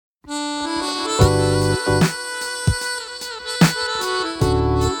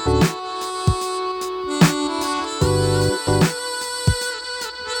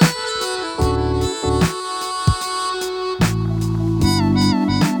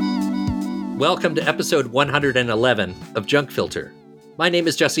Welcome to episode 111 of Junk Filter. My name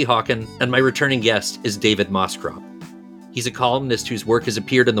is Jesse Hawken, and my returning guest is David Moskrop. He's a columnist whose work has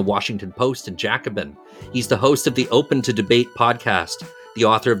appeared in the Washington Post and Jacobin. He's the host of the Open to Debate podcast, the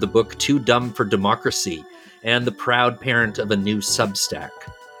author of the book Too Dumb for Democracy, and the proud parent of a new Substack.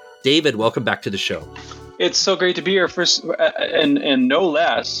 David, welcome back to the show. It's so great to be here, and no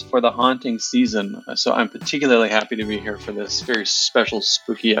less for the haunting season. So I'm particularly happy to be here for this very special,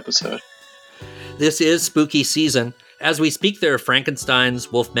 spooky episode. This is spooky season. As we speak, there are Frankensteins,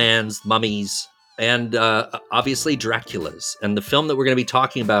 Wolfmans, mummies, and obviously Draculas. And the film that we're going to be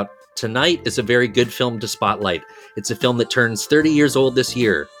talking about tonight is a very good film to spotlight. It's a film that turns 30 years old this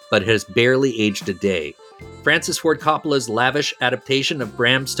year, but has barely aged a day. Francis Ford Coppola's lavish adaptation of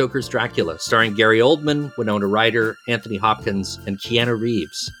Bram Stoker's Dracula, starring Gary Oldman, Winona Ryder, Anthony Hopkins, and Keanu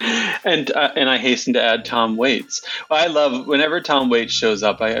Reeves. And I hasten to add Tom Waits. I love whenever Tom Waits shows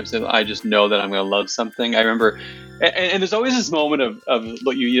up. I just know that I'm going to love something. I remember, and there's always this moment of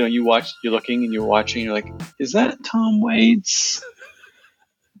you watch, you're looking and you're watching, and you're like, is that Tom Waits?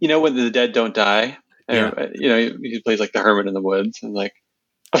 You know, when the dead don't die. Yeah. He plays like the hermit in the woods, and like,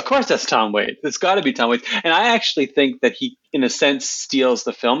 of course that's Tom Waits. It's got to be Tom Waits. And I actually think that he, in a sense, steals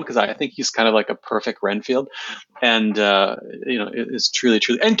the film because I think he's kind of like a perfect Renfield, and is truly.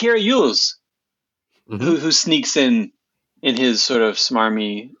 And Gary Yules, who sneaks in his sort of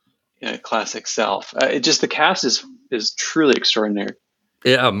smarmy, classic self. The cast is truly extraordinary.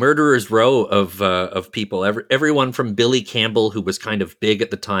 Yeah, a murderer's row of people. Everyone from Billy Campbell, who was kind of big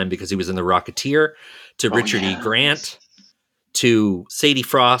at the time because he was in The Rocketeer, to Richard E. Grant, to Sadie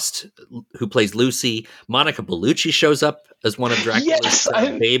Frost, who plays Lucy. Monica Bellucci shows up as one of Dracula's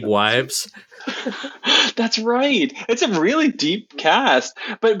babe wives. That's right. It's a really deep cast.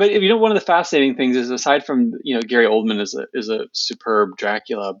 But one of the fascinating things is, aside from Gary Oldman is a superb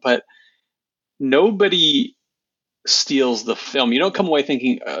Dracula, but nobody steals the film. You don't come away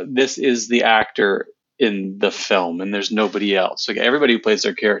thinking this is the actor in the film, and there's nobody else. So everybody who plays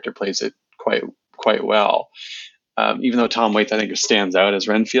their character plays it quite well. Even though Tom Waits, I think, stands out as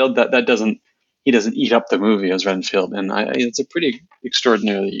Renfield, he doesn't eat up the movie as Renfield, and it's a pretty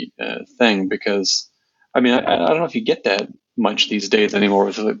extraordinary thing because, I don't know if you get that much these days anymore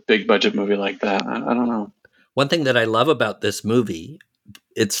with a big budget movie like that. I don't know. One thing that I love about this movie,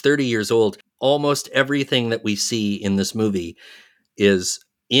 it's 30 years old. Almost everything that we see in this movie is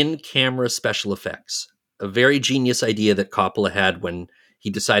in-camera special effects. A very genius idea that Coppola had when he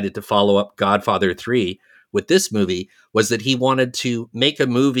decided to follow up Godfather 3 with this movie was that he wanted to make a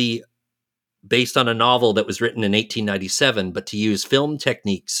movie based on a novel that was written in 1897, but to use film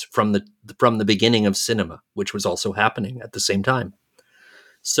techniques from the beginning of cinema, which was also happening at the same time.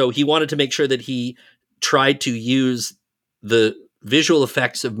 So he wanted to make sure that he tried to use the visual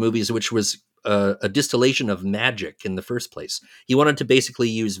effects of movies, which was a distillation of magic in the first place. He wanted to basically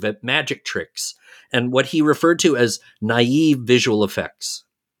use magic tricks and what he referred to as naive visual effects,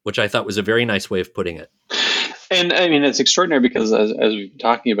 which I thought was a very nice way of putting it. And it's extraordinary because as we've been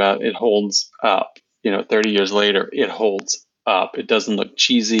talking about, it holds up. 30 years later, it holds up. It doesn't look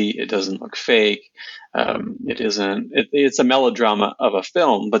cheesy. It doesn't look fake. It's a melodrama of a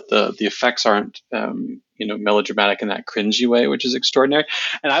film, but the effects aren't, melodramatic in that cringy way, which is extraordinary.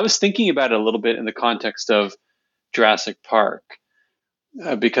 And I was thinking about it a little bit in the context of Jurassic Park,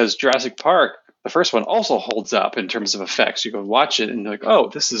 because Jurassic Park, the first one, also holds up in terms of effects. You go watch it and you're like,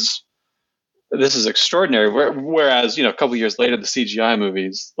 oh, this is extraordinary. Whereas, a couple years later, the CGI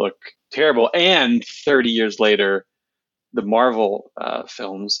movies look terrible. And 30 years later, the Marvel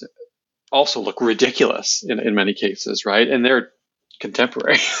films also look ridiculous in many cases, right? And they're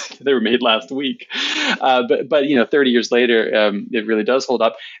contemporary. They were made last week. But 30 years later, it really does hold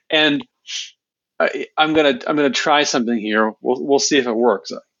up. And I'm gonna try something here. We'll see if it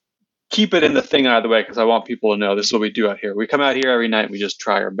works. Keep it in the thing out of the way because I want people to know this is what we do out here. We come out here every night. We just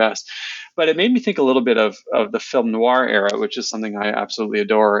try our best. But it made me think a little bit of the film noir era, which is something I absolutely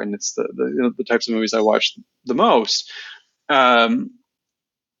adore, and it's the types of movies I watch the most.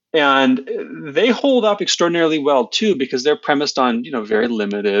 And they hold up extraordinarily well too because they're premised on very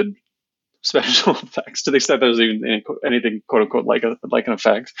limited special effects, to the extent there's even anything quote unquote like an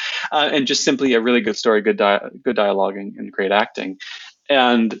effect, and just simply a really good story, good dialogue, and great acting.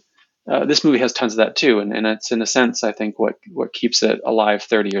 And this movie has tons of that too, and it's in a sense, I think, what keeps it alive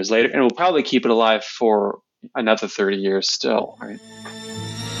 30 years later, and will probably keep it alive for another 30 years still. Right?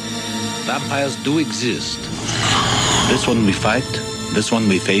 Vampires do exist. This one we fight, this one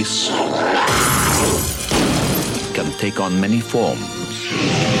we face, can take on many forms.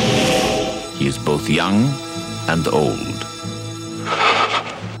 He is both young and old.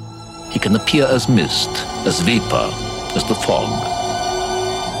 He can appear as mist, as vapor, as the fog.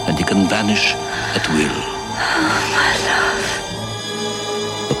 And he can vanish at will. Oh, my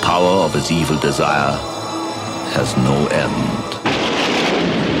love. The power of his evil desire has no end.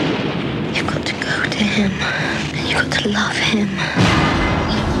 You've got to go to him. And you've got to love him.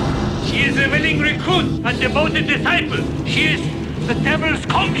 She is a willing recruit and devoted disciple. She is the devil's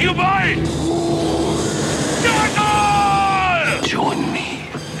concubine. Join me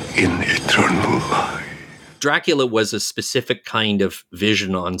in eternal life. Dracula was a specific kind of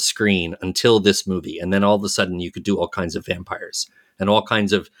vision on screen until this movie. And then all of a sudden you could do all kinds of vampires and all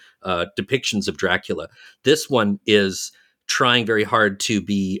kinds of depictions of Dracula. This one is trying very hard to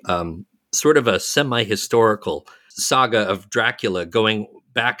be sort of a semi-historical saga of Dracula, going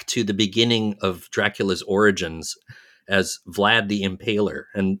back to the beginning of Dracula's origins as Vlad the Impaler.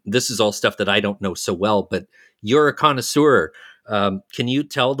 And this is all stuff that I don't know so well, but you're a connoisseur. Can you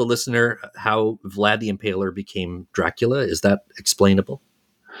tell the listener how Vlad the Impaler became Dracula? Is that explainable?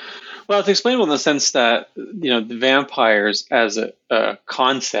 Well, it's explainable in the sense that, the vampires as a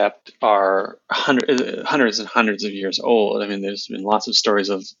concept are hundreds and hundreds of years old. I mean, there's been lots of stories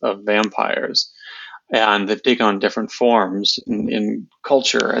of vampires, and they've taken on different forms in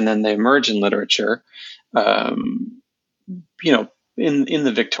culture, and then they emerge in literature. In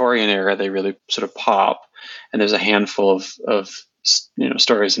the Victorian era, they really sort of pop, and there's a handful of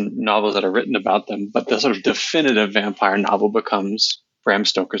stories and novels that are written about them. But the sort of definitive vampire novel becomes Bram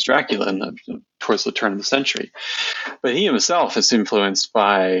Stoker's Dracula towards the turn of the century. But he himself is influenced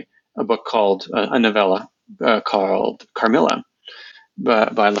by a book called a novella called Carmilla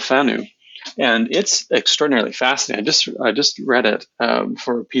by Le Fanu. And it's extraordinarily fascinating. I just read it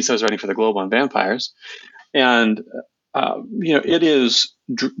for a piece I was writing for the Globe on vampires, and it is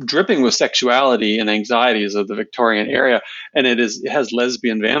dripping with sexuality and anxieties of the Victorian era, and it has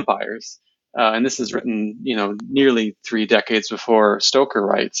lesbian vampires. And this is written, nearly 3 decades before Stoker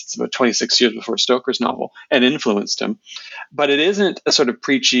writes. It's about 26 years before Stoker's novel, and influenced him. But it isn't a sort of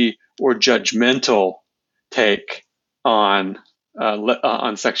preachy or judgmental take on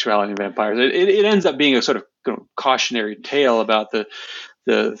sexuality and vampires. It ends up being a sort of cautionary tale about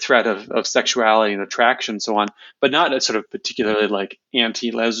the threat of sexuality and attraction and so on, but not a sort of particularly like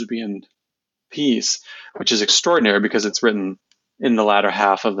anti-lesbian piece, which is extraordinary because it's written in the latter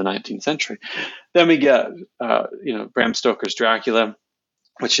half of the 19th century. Then we get, Bram Stoker's Dracula,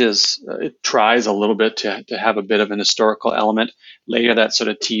 which is, it tries a little bit to have a bit of an historical element. Later, that's sort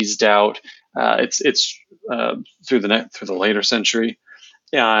of teased out. It's through the later century,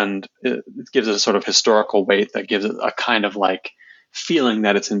 and it gives it a sort of historical weight that gives it a kind of like feeling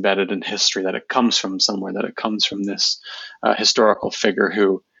that it's embedded in history, that it comes from somewhere, that it comes from this historical figure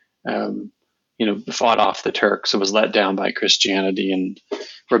who, fought off the Turks and was let down by Christianity and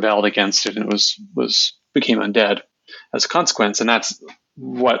rebelled against it, and became undead as a consequence. And that's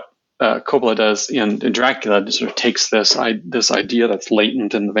what Coppola does in Dracula. Sort of takes this idea that's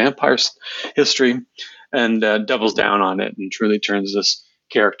latent in the vampire's history and doubles down on it and truly turns this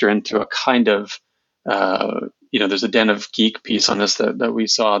character into a kind of there's a Den of Geek piece on this that we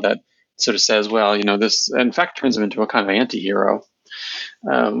saw that sort of says, well, this in fact turns him into a kind of anti-hero,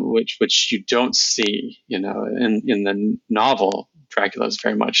 which you don't see, in the novel. Dracula is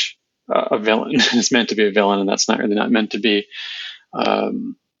very much a villain. It's meant to be a villain, and that's not meant to be.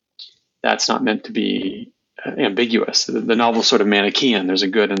 That's not meant to be ambiguous. The novel's sort of Manichaean. There's a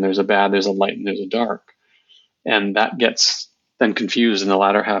good and there's a bad. There's a light and there's a dark, and that gets then confused in the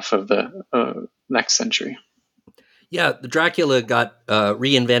latter half of the next century. Yeah, the Dracula got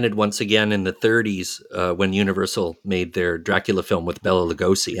reinvented once again in the 30s when Universal made their Dracula film with Bela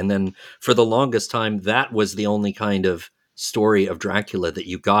Lugosi. And then for the longest time, that was the only kind of story of Dracula that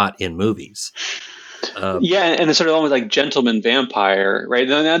you got in movies. And it's sort of almost like gentleman vampire, right?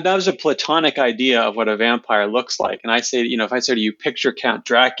 And that was a Platonic idea of what a vampire looks like. And I say, if I say to you, picture Count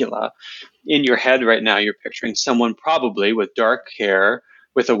Dracula, in your head right now, you're picturing someone probably with dark hair,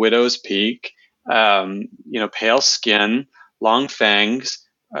 with a widow's peak, pale skin, long fangs,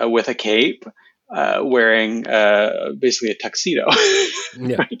 with a cape, wearing basically a tuxedo.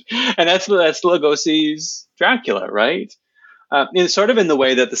 Yeah. Right? And that's Lugosi's Dracula, right? It's sort of in the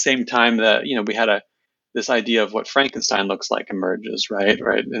way that at the same time that, we had this idea of what Frankenstein looks like emerges, right?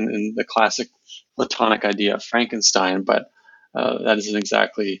 In the classic Platonic idea of Frankenstein, but that isn't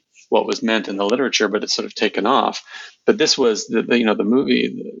exactly what was meant in the literature, but it's sort of taken off. But this was the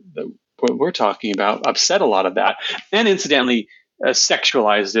movie what we're talking about upset a lot of that, and incidentally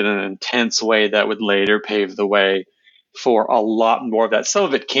sexualized it in an intense way that would later pave the way for a lot more of that. Some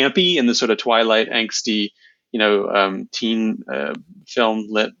of it campy in the sort of Twilight angsty, teen film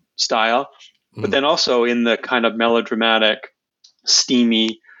lit style, but then also in the kind of melodramatic,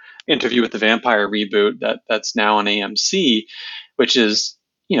 steamy Interview with the Vampire reboot that's now on AMC, which is,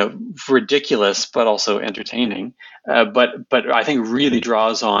 ridiculous but also entertaining. But I think really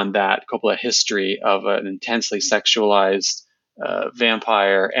draws on that Coppola history of an intensely sexualized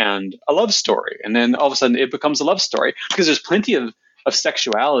vampire and a love story, and then all of a sudden it becomes a love story because there's plenty of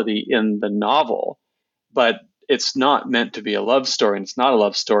sexuality in the novel, but it's not meant to be a love story, and it's not a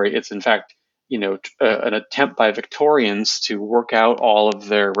love story. It's in fact, an attempt by Victorians to work out all of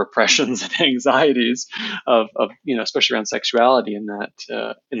their repressions and anxieties of especially around sexuality in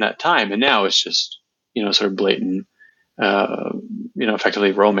that time. And now it's just, sort of blatant,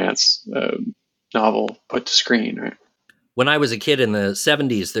 effectively romance novel put to screen, right? When I was a kid in the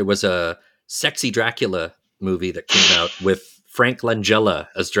 70s, there was a sexy Dracula movie that came out with Frank Langella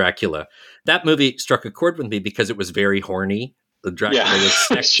as Dracula. That movie struck a chord with me because it was very horny. The Dracula was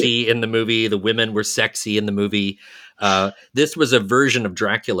sexy in the movie. The women were sexy in the movie. This was a version of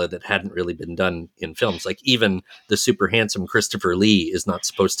Dracula that hadn't really been done in films. Like even the super handsome Christopher Lee is not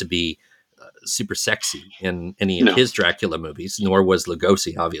supposed to be super sexy in any of his Dracula movies, nor was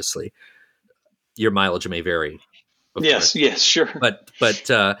Lugosi, obviously. Your mileage may vary. Yes, sure. But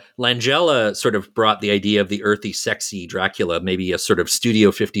Langella sort of brought the idea of the earthy, sexy Dracula, maybe a sort of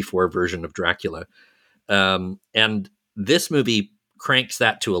Studio 54 version of Dracula. And this movie cranks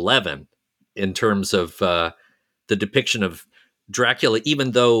that to 11 in terms of the depiction of Dracula,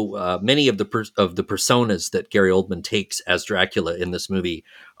 even though many of the personas that Gary Oldman takes as Dracula in this movie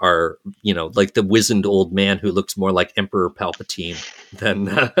are, like the wizened old man who looks more like Emperor Palpatine than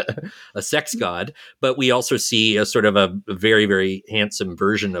a sex god. But we also see a sort of a very, very handsome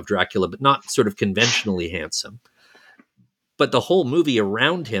version of Dracula, but not sort of conventionally handsome. But the whole movie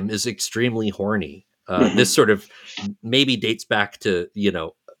around him is extremely horny. This sort of maybe dates back to,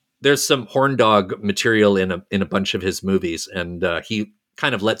 there's some horn dog material in a bunch of his movies, and he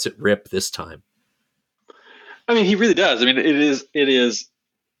kind of lets it rip this time. I mean, he really does. I mean, it is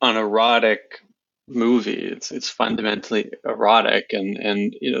an erotic movie. It's fundamentally erotic,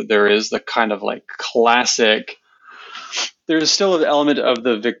 and there is the kind of like classic. There's still an element of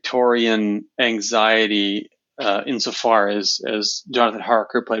the Victorian anxiety. Insofar as Jonathan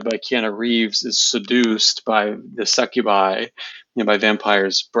Harker, played by Keanu Reeves, is seduced by the succubi, by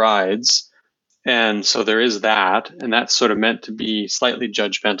vampires' brides. And so there is that, and that's sort of meant to be slightly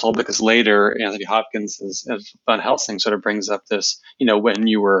judgmental because later Anthony Hopkins as Van Helsing sort of brings up this, when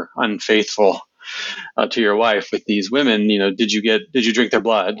you were unfaithful to your wife with these women, did you drink their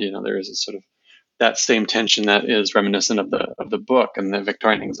blood? There is a sort of that same tension that is reminiscent of the book and the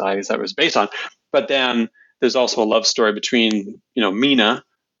Victorian anxieties that it was based on. But then there's also a love story between, Mina,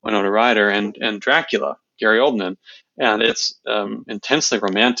 Winona Ryder, and Dracula, Gary Oldman. And it's intensely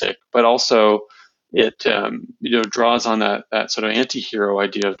romantic, but also it, draws on that sort of anti-hero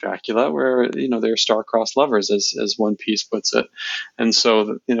idea of Dracula where, they're star-crossed lovers, as One Piece puts it. And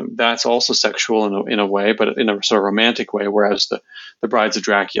so, that's also sexual in a way, but in a sort of romantic way, whereas the Brides of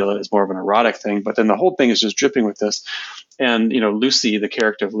Dracula is more of an erotic thing. But then the whole thing is just dripping with this. And, Lucy, the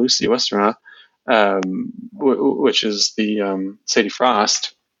character of Lucy Westenra, which is the Sadie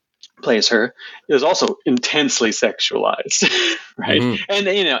Frost plays her, is also intensely sexualized, right?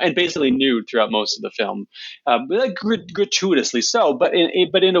 Mm-hmm. And basically nude throughout most of the film, like gratuitously so, but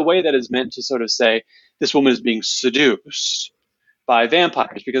in a way that is meant to sort of say this woman is being seduced by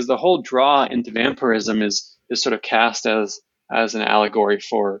vampires, because the whole draw into vampirism is sort of cast as an allegory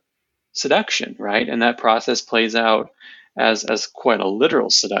for seduction, right? And that process plays out as quite a literal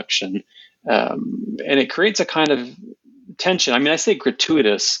seduction. And it creates a kind of tension. I mean, I say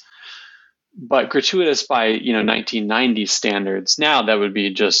gratuitous, but gratuitous by 1990s standards. Now that would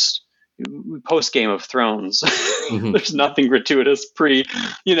be just post Game of Thrones. Mm-hmm. There's nothing gratuitous pre.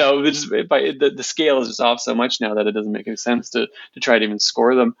 The scale is just off so much now that it doesn't make any sense to try to even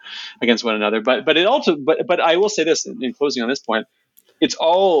score them against one another. But it also. But I will say this in closing on this point. It's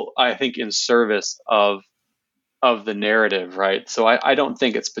all, I think, in service of the narrative, right? So I don't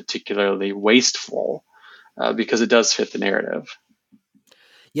think it's particularly wasteful because it does fit the narrative.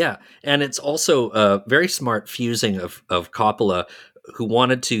 Yeah, and it's also a very smart fusing of Coppola, who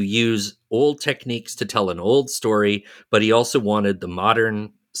wanted to use old techniques to tell an old story, but he also wanted the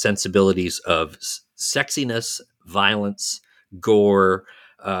modern sensibilities of sexiness, violence, gore.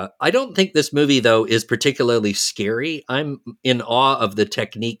 I don't think this movie, though, is particularly scary. I'm in awe of the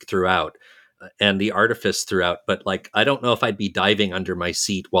technique throughout and the artifice throughout, but I don't know if I'd be diving under my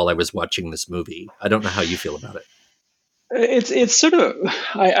seat while I was watching this movie. I don't know how you feel about it. It's sort of,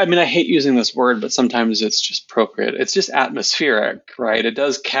 I mean, I hate using this word, but sometimes it's just appropriate. It's just atmospheric, right? It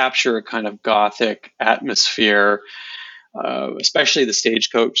does capture a kind of gothic atmosphere, especially the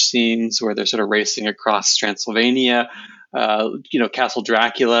stagecoach scenes where they're sort of racing across Transylvania. Castle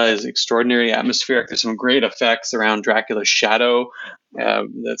Dracula is extraordinary atmospheric. There's some great effects around Dracula's shadow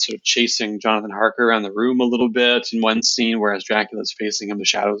that's sort of chasing Jonathan Harker around the room a little bit in one scene, whereas Dracula's facing him, the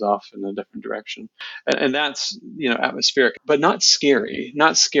shadow's off in a different direction. And that's, atmospheric, but not scary.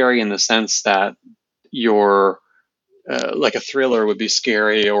 Not scary in the sense that you're like a thriller would be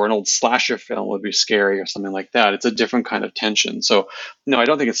scary, or an old slasher film would be scary, or something like that. It's a different kind of tension. So, no, I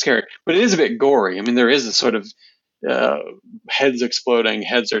don't think it's scary, but it is a bit gory. I mean, there is a sort of heads exploding,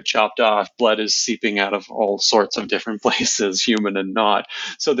 heads are chopped off, blood is seeping out of all sorts of different places, human and not.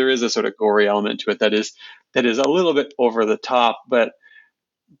 So there is a sort of gory element to it that is a little bit over the top, but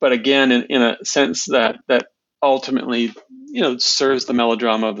again, in a sense that ultimately, serves the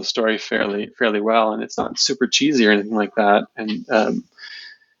melodrama of the story fairly well, and it's not super cheesy or anything like that, and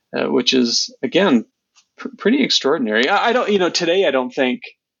which is again pretty extraordinary. I don't, today I don't think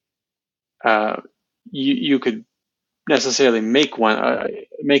you could necessarily make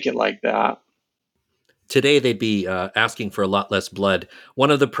it like that. Today they'd be asking for a lot less blood.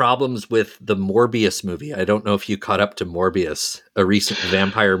 One of the problems with the Morbius movie, I don't know if you caught up to Morbius, a recent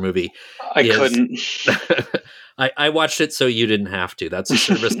vampire movie. I couldn't. I watched it so you didn't have to. That's a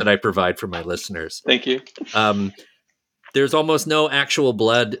service that I provide for my listeners. Thank you. There's almost no actual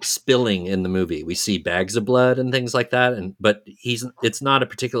blood spilling in the movie. We see bags of blood and things like that, but it's not a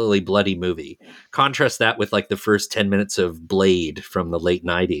particularly bloody movie. Contrast that with like the first 10 minutes of Blade from the late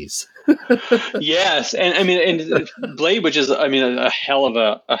 90s. Yes, and I mean, and Blade, which is, I mean, a hell of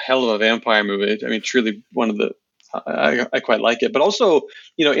a vampire movie. I mean, truly one of the, I quite like it. But also,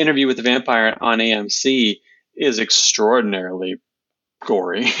 Interview with the Vampire on AMC is extraordinarily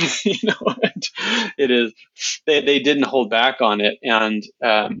gory. It is. They didn't hold back on it, and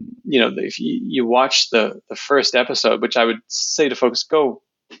if you watch the first episode, which I would say to folks, go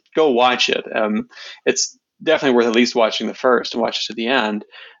watch it. It's definitely worth at least watching the first and watch it to the end.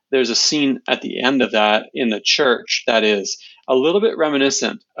 There's a scene at the end of that in the church that is a little bit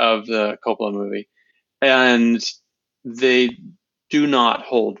reminiscent of the Coppola movie, and they do not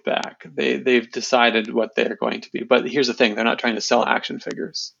hold back. They've decided what they're going to be. But here's the thing: they're not trying to sell action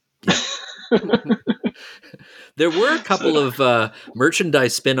figures. There were a couple of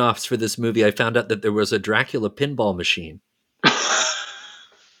merchandise spin-offs for this movie. I found out that there was a Dracula pinball machine.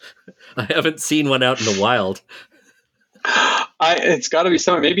 I haven't seen one out in the wild. It's got to be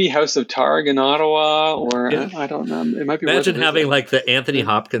somewhere. Maybe House of Targ in Ottawa, or yeah. I don't know. It might be. Imagine having like the Anthony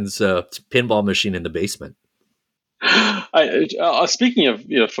Hopkins pinball machine in the basement. Speaking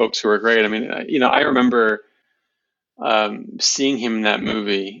of folks who are great, I mean, I remember seeing him in that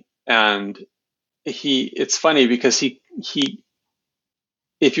movie, and it's funny because he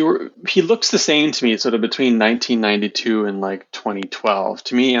looks the same to me sort of between 1992 and like 2012.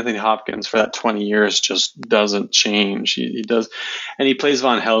 To me, Anthony Hopkins for that 20 years just doesn't change. He does, and he plays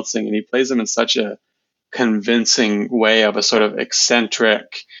Van Helsing, and he plays him in such a convincing way of a sort of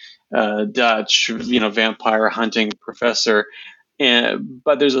eccentric Dutch, vampire hunting professor,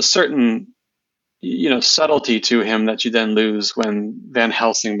 but there's a certain, subtlety to him that you then lose when Van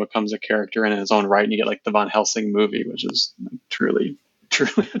Helsing becomes a character in his own right, and you get like the Van Helsing movie, which is truly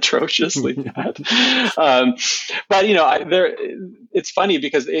atrociously bad. But it's funny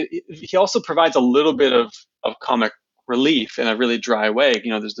because he also provides a little bit of comic relief in a really dry way.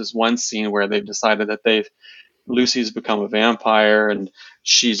 There's this one scene where they've decided that Lucy's become a vampire, and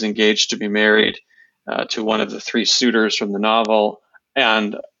she's engaged to be married to one of the three suitors from the novel,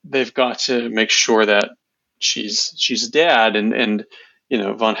 and they've got to make sure that she's dead. And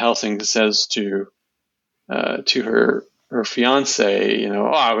Van Helsing says to her fiance,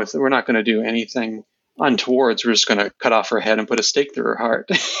 we're not going to do anything untowards. We're just going to cut off her head and put a stake through her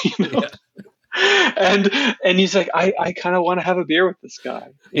heart. Yeah. And he's like, I kind of want to have a beer with this guy,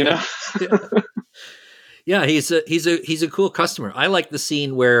 Yeah. Yeah, he's a cool customer. I like the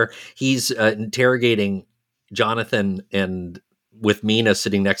scene where he's interrogating Jonathan and with Mina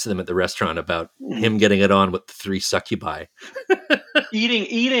sitting next to them at the restaurant about him getting it on with the three succubi.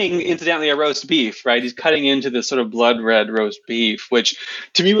 eating incidentally a roast beef, right? He's cutting into this sort of blood red roast beef, which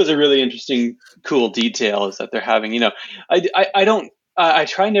to me was a really interesting, cool detail, is that they're having, I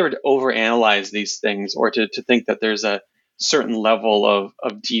try never to overanalyze these things or to think that there's a certain level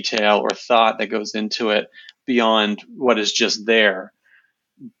of detail or thought that goes into it beyond what is just there.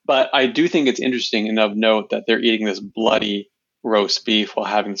 But I do think it's interesting and of note that they're eating this bloody roast beef while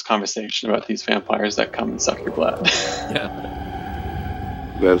having this conversation about these vampires that come and suck your blood.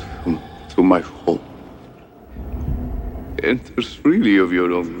 Yeah. Welcome to my home. Enter freely of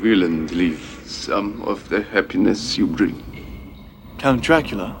your own will and leave some of the happiness you bring. Count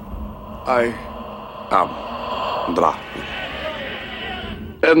Dracula? I am Dracula.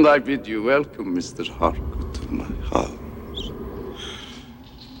 And I bid you welcome, Mr. Harcourt, to my house.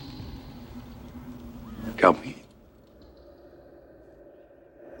 Come in.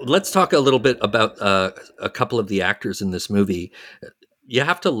 Let's talk a little bit about a couple of the actors in this movie. You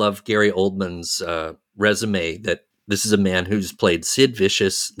have to love Gary Oldman's resume, that this is a man who's played Sid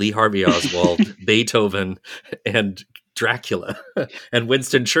Vicious, Lee Harvey Oswald, Beethoven, and Dracula, and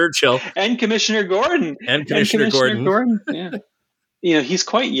Winston Churchill. And Commissioner Gordon. And Commissioner Gordon. Yeah. He's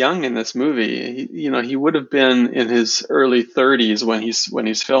quite young in this movie. He would have been in his early 30s when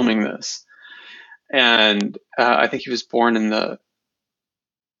he's filming this. And I think he was born in the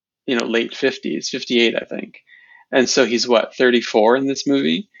late 50s, 58, I think. And so he's 34 in this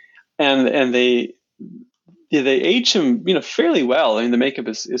movie. And they age him, fairly well. I mean, the makeup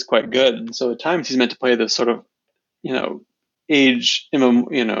is quite good. And so at times he's meant to play this sort of, age,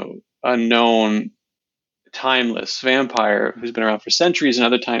 unknown, timeless vampire who's been around for centuries. And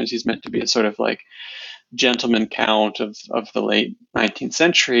other times he's meant to be a sort of like gentleman count of the late 19th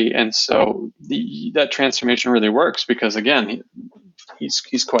century. And so that transformation really works because, again,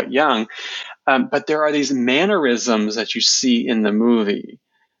 he's quite young. But there are these mannerisms that you see in the movie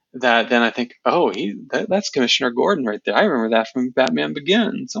that then I think, oh, that's Commissioner Gordon right there. I remember that from Batman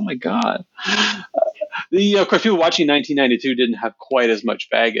Begins. Oh my God. Of course, people watching 1992 didn't have quite as much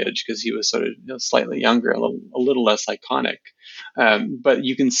baggage because he was sort of slightly younger, a little less iconic. But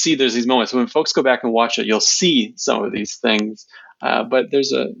you can see there's these moments. When folks go back and watch it, you'll see some of these things. But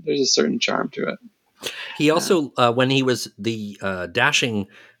there's a certain charm to it. He also, when he was the dashing,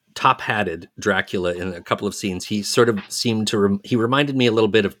 top-hatted Dracula in a couple of scenes, he sort of seemed to he reminded me a little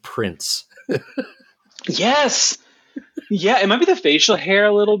bit of Prince. Yes. Yeah, it might be the facial hair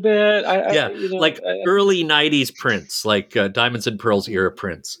a little bit. Early 90s Prince, like Diamonds and Pearls era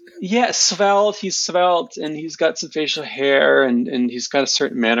Prince. Yeah, svelte. He's svelte, and he's got some facial hair, and he's got a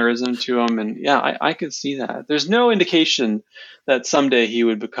certain mannerism to him. And yeah, I could see that. There's no indication that someday he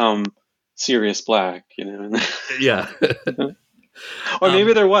would become Sirius Black, Yeah. Or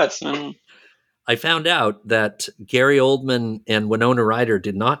maybe there was. I don't know. I found out that Gary Oldman and Winona Ryder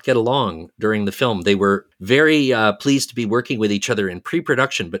did not get along during the film. They were very pleased to be working with each other in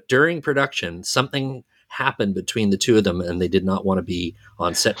pre-production, but during production, something happened between the two of them, and they did not want to be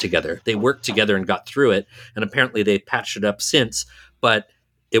on set together. They worked together and got through it, and apparently they patched it up since, but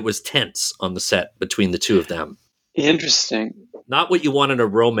it was tense on the set between the two of them. Interesting. Not what you want in a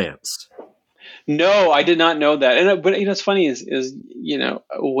romance. No, I did not know that. But it's funny is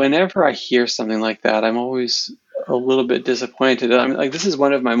whenever I hear something like that, I'm always a little bit disappointed. I mean, like, this is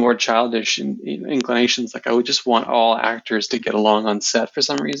one of my more childish inclinations. Like, I would just want all actors to get along on set for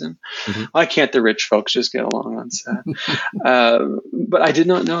some reason. Mm-hmm. Why can't the rich folks just get along on set? But I did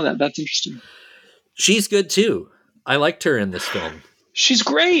not know that. That's interesting. She's good too. I liked her in this film. She's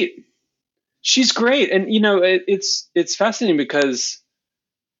great. And it's fascinating because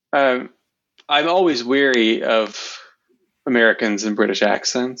I'm always weary of Americans and British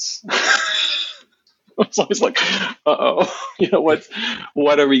accents. It's always like, what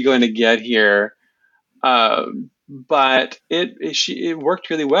are we going to get here? But it worked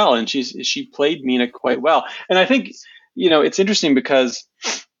really well, and she played Mina quite well. And I think it's interesting because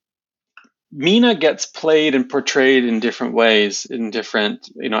Mina gets played and portrayed in different ways in different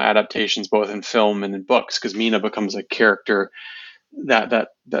adaptations, both in film and in books, because Mina becomes a character that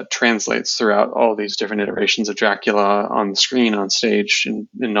translates throughout all these different iterations of Dracula on the screen, on stage, in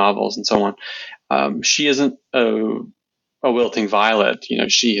novels, and so on. She isn't a wilting violet.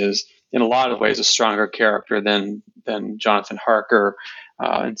 She is in a lot of ways a stronger character than Jonathan Harker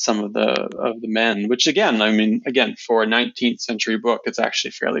and some of the men. Which again, for a 19th century book, it's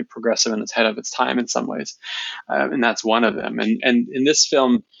actually fairly progressive and it's ahead of its time in some ways, and that's one of them. And in this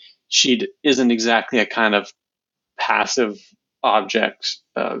film, she isn't exactly a kind of passive object.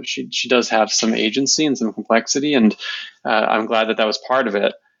 She does have some agency and some complexity, and I'm glad that was part of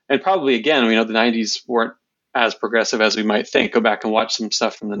it. And probably, again, the 90s weren't as progressive as we might think. Go back and watch some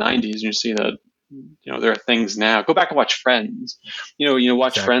stuff from the 90s, and you see that there are things now. Go back and watch Friends. Watch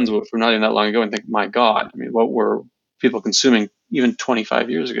exactly. Friends from not even that long ago and think, my God, what were people consuming even 25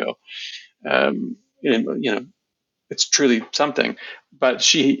 years ago? It's truly something. But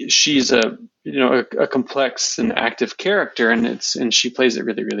she's a complex and active character, and she plays it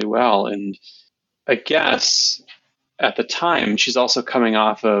really, really well. And I guess at the time, she's also coming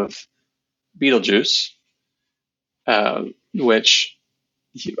off of Beetlejuice, which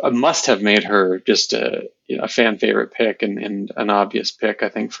must have made her just a fan favorite pick and an obvious pick, I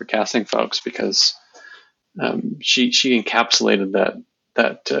think, for casting folks, because she encapsulated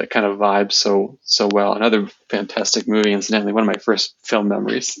that kind of vibe so well. Another fantastic movie, incidentally, one of my first film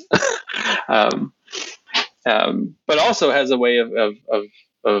memories. But also has a way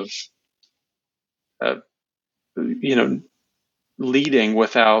of leading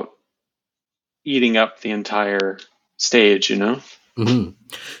without eating up the entire stage, Mm-hmm.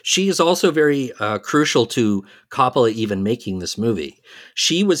 She is also very crucial to Coppola even making this movie.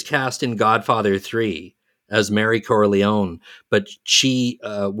 She was cast in Godfather 3 as Mary Corleone, but she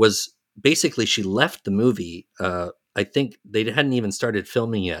she left the movie. I think they hadn't even started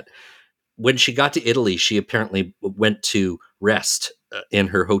filming yet. When she got to Italy, she apparently went to rest in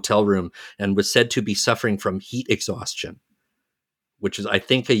her hotel room and was said to be suffering from heat exhaustion, which is, I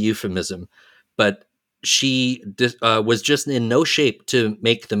think, a euphemism. But she was just in no shape to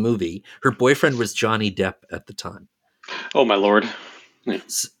make the movie. Her boyfriend was Johnny Depp at the time. Oh, my Lord. Yeah.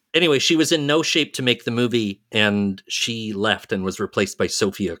 Anyway, she was in no shape to make the movie, and she left and was replaced by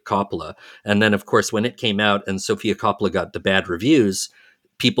Sofia Coppola. And then, of course, when it came out and Sofia Coppola got the bad reviews,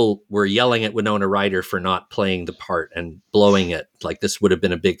 people were yelling at Winona Ryder for not playing the part and blowing it. Like, this would have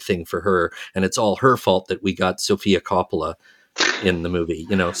been a big thing for her. And it's all her fault that we got Sofia Coppola in the movie,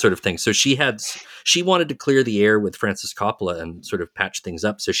 sort of thing. So she wanted to clear the air with Francis Coppola and sort of patch things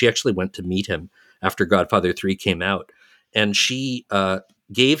up. So she actually went to meet him after Godfather 3 came out. And she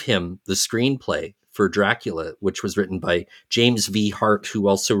gave him the screenplay for Dracula, which was written by James V. Hart, who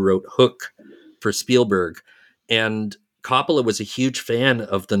also wrote Hook for Spielberg. And Coppola was a huge fan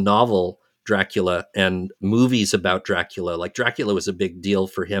of the novel Dracula and movies about Dracula. Like, Dracula was a big deal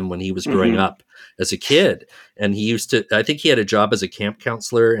for him when he was growing up as a kid. And he I think he had a job as a camp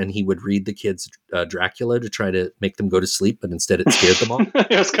counselor, and he would read the kids Dracula to try to make them go to sleep, but instead it scared them all.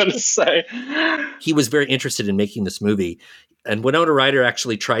 I was going to say. He was very interested in making this movie. And Winona Ryder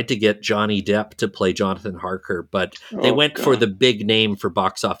actually tried to get Johnny Depp to play Jonathan Harker, but they went for the big name for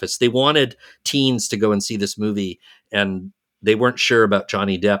box office. They wanted teens to go and see this movie, and they weren't sure about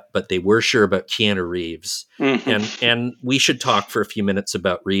Johnny Depp, but they were sure about Keanu Reeves. And we should talk for a few minutes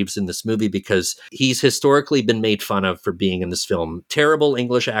about Reeves in this movie, because he's historically been made fun of for being in this film. Terrible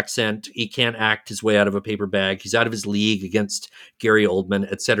English accent. He can't act his way out of a paper bag. He's out of his league against Gary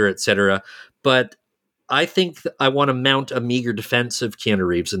Oldman, et cetera, et cetera. But I think I want to mount a meager defense of Keanu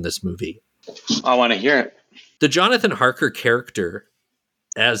Reeves in this movie. I want to hear it. The Jonathan Harker character,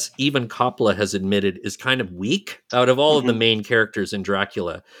 as even Coppola has admitted, is kind of weak out of all of the main characters in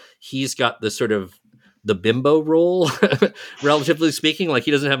Dracula. He's got the sort of the bimbo role, relatively speaking. Like,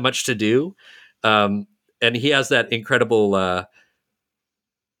 he doesn't have much to do. And he has that incredible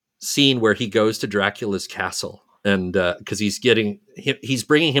scene where he goes to Dracula's castle, and because he's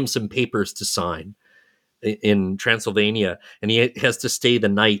bringing him some papers to sign in Transylvania, and he has to stay the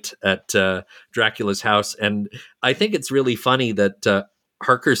night at Dracula's house. And I think it's really funny that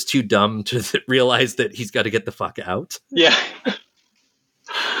Harker's too dumb to realize that he's got to get the fuck out. Yeah.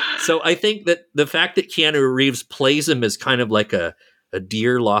 So I think that the fact that Keanu Reeves plays him as kind of like a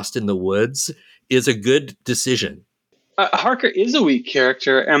deer lost in the woods is a good decision. Harker is a weak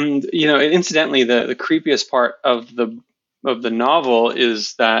character, and incidentally, the creepiest part of the novel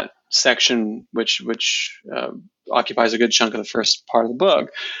is that section which occupies a good chunk of the first part of the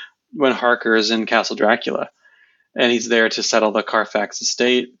book, when Harker is in Castle Dracula, and he's there to settle the Carfax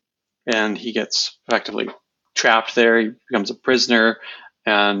estate, and he gets effectively trapped there. He becomes a prisoner,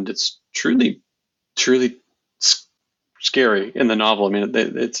 and it's truly scary in the novel. I mean,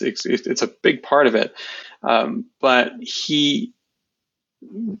 it's a big part of it, but he,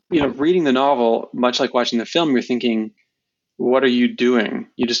 reading the novel, much like watching the film, you're thinking, what are you doing?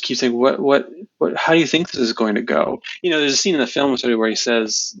 You just keep saying, what, how do you think this is going to go? There's a scene in the film where he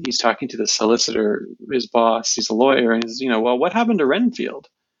says, he's talking to the solicitor, his boss, he's a lawyer, and he's, well, what happened to Renfield,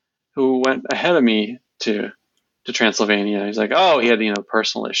 who went ahead of me to Transylvania? He's like, oh, he had,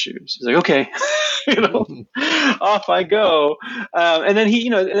 personal issues. He's like, okay, off I go. And then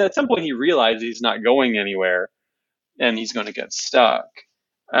he, at some point he realizes he's not going anywhere and he's going to get stuck.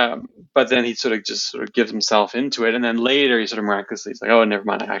 But then he sort of gives himself into it. And then later he sort of miraculously, he's like, oh, never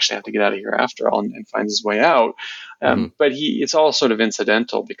mind, I actually have to get out of here after all, and finds his way out. But it's all sort of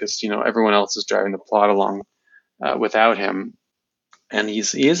incidental because, everyone else is driving the plot along without him. And he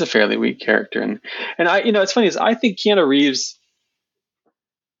is a fairly weak character. And I, it's funny, is I think Keanu Reeves,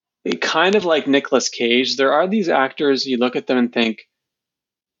 kind of like Nicolas Cage, there are these actors, you look at them and think,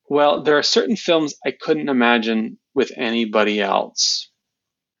 Well, there are certain films I couldn't imagine with anybody else.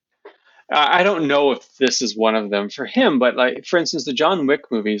 I don't know if this is one of them for him, but like, for instance, the John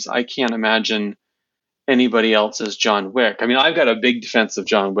Wick movies, I can't imagine anybody else as John Wick. I mean, I've got a big defense of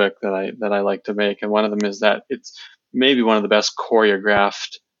John Wick that I like to make, and one of them is that it's maybe one of the best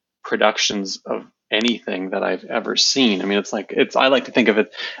choreographed productions of anything that I've ever seen. I mean, I like to think of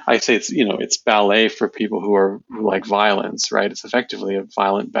it. I say it's ballet for people who like violence, right? It's effectively a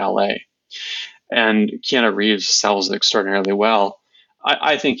violent ballet, and Keanu Reeves sells it extraordinarily well.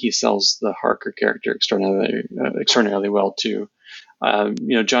 I think he sells the Harker character extraordinarily well too.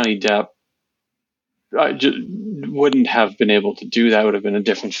 Johnny Depp wouldn't have been able to do that. It would have been a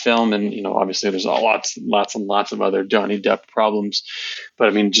different film, and obviously there's lots and lots of other Johnny Depp problems. But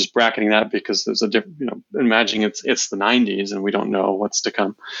I mean, just bracketing that because there's a different, imagining it's the '90s and we don't know what's to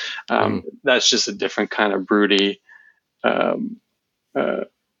come. That's just a different kind of broody, frankly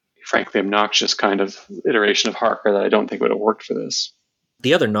obnoxious kind of iteration of Harker that I don't think would have worked for this.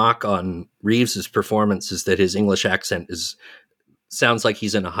 The other knock on Reeves's performance is that his English accent sounds like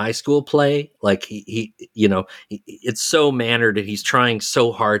he's in a high school play. Like he it's so mannered and he's trying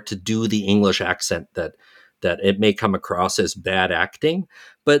so hard to do the English accent that it may come across as bad acting.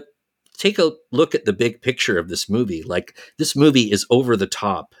 But take a look at the big picture of this movie. Like, this movie is over the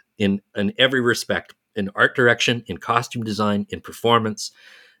top in every respect, in art direction, in costume design, in performance.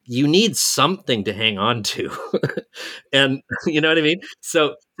 You need something to hang on to. And you know what I mean?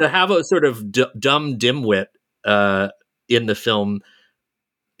 So to have a sort of dumb dimwit in the film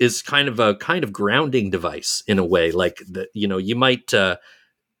is kind of grounding device in a way. Like, you might,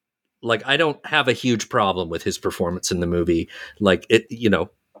 like, I don't have a huge problem with his performance in the movie. Like,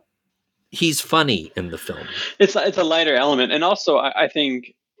 he's funny in the film. It's a lighter element. And also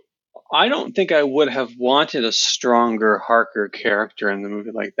I don't think I would have wanted a stronger Harker character in the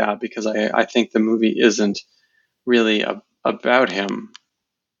movie like that, because I think the movie isn't really about him.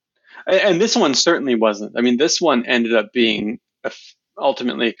 And this one certainly wasn't. I mean, this one ended up being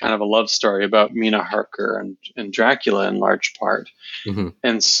ultimately kind of a love story about Mina Harker and Dracula in large part. Mm-hmm.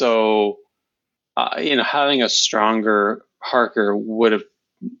 And so, having a stronger Harker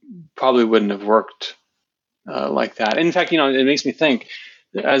probably wouldn't have worked like that. In fact, it makes me think,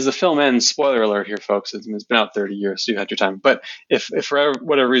 as the film ends, spoiler alert here, folks, it's been out 30 years, so you had your time. But if for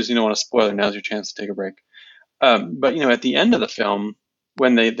whatever reason you don't want to spoil it, now's your chance to take a break. But at the end of the film,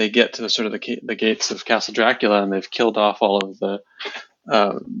 when they get to the gates of Castle Dracula and they've killed off all of the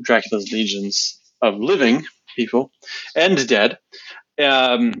Dracula's legions of living people and dead,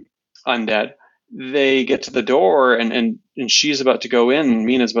 undead, they get to the door and she's about to go in, and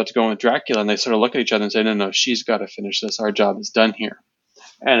Mina's about to go in with Dracula, and they sort of look at each other and say, no, she's got to finish this. Our job is done here.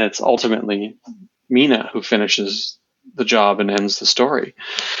 And it's ultimately Mina who finishes the job and ends the story.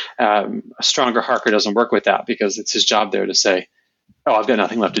 A stronger Harker doesn't work with that, because it's his job there to say, oh, I've got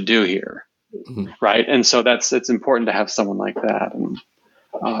nothing left to do here. Mm-hmm. Right. And so it's important to have someone like that. And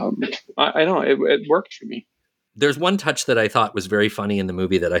I don't know, it worked for me. There's one touch that I thought was very funny in the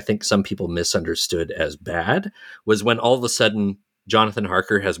movie that I think some people misunderstood as bad, was when all of a sudden Jonathan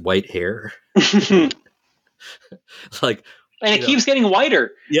Harker has white hair. Like, and it keeps getting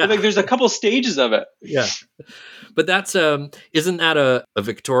whiter. Yeah. Like, there's a couple stages of it. Yeah. But that's, isn't that a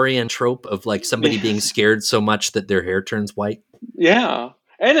Victorian trope of, like, somebody being scared so much that their hair turns white? Yeah.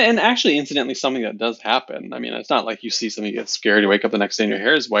 And actually, incidentally, something that does happen. I mean, it's not like you see somebody get scared, you wake up the next day and your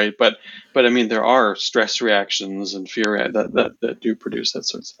hair is white, but I mean, there are stress reactions and fear that do produce that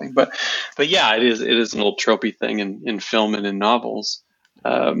sort of thing. But yeah, it is an old tropey thing in film and in novels.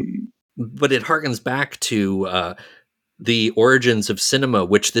 But it harkens back to the origins of cinema,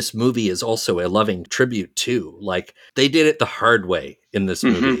 which this movie is also a loving tribute to. Like, they did it the hard way in this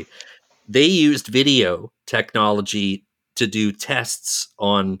movie. Mm-hmm. They used video technology to do tests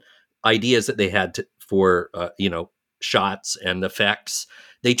on ideas that they had for shots and effects.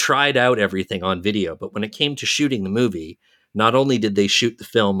 They tried out everything on video, but when it came to shooting the movie, not only did they shoot the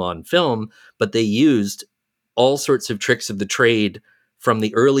film on film, but they used all sorts of tricks of the trade from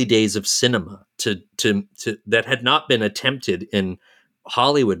the early days of cinema to that had not been attempted in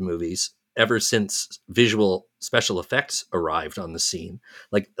Hollywood movies ever since visual special effects arrived on the scene.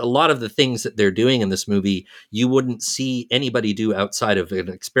 Like, a lot of the things that they're doing in this movie, you wouldn't see anybody do outside of an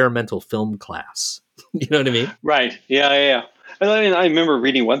experimental film class. You know what I mean? Right. Yeah. And I remember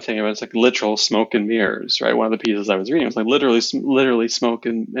reading one thing about it's like literal smoke and mirrors, right? One of the pieces I was reading was like literally smoke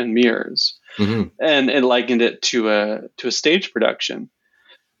and mirrors, mm-hmm. and it likened it to a stage production.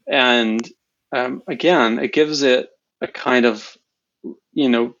 And again, it gives it a kind of,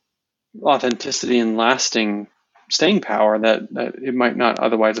 authenticity and lasting staying power that it might not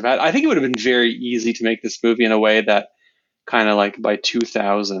otherwise have had. I think it would have been very easy to make this movie in a way that kind of like by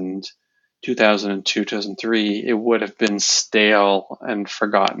 2000, 2002, 2003, it would have been stale and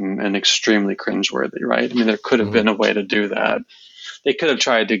forgotten and extremely cringeworthy, right? I mean, there could have been a way to do that. They could have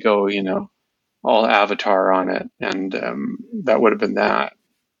tried to go, all Avatar on it, and that would have been that.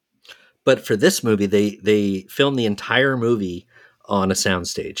 But for this movie, they filmed the entire movie on a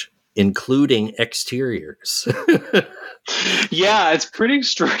soundstage, including exteriors. Yeah, it's pretty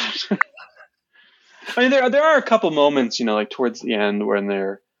extraordinary. I mean, there are a couple moments, like towards the end when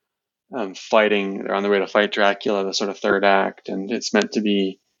they're fighting. They're on their way to fight Dracula, the sort of third act, and it's meant to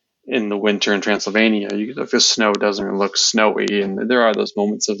be in the winter in Transylvania. The snow doesn't look snowy, and there are those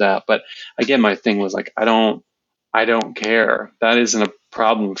moments of that. But again, my thing was like, I don't care. That isn't a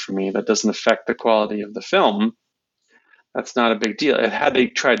problem for me. That doesn't affect the quality of the film. That's not a big deal. Had they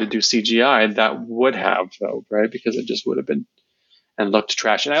tried to do CGI, that would have, though, right? Because it just would have been and looked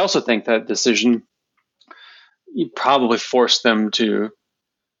trash. And I also think that decision probably forced them to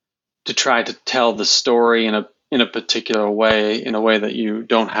try to tell the story in a particular way, in a way that you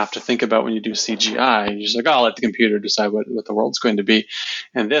don't have to think about when you do CGI. You're just like, I'll let the computer decide what the world's going to be.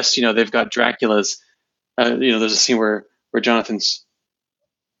 And this, they've got Dracula's. There's a scene where Jonathan's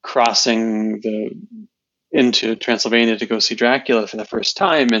crossing into Transylvania to go see Dracula for the first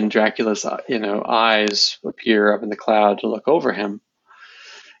time, and Dracula's eyes appear up in the cloud to look over him,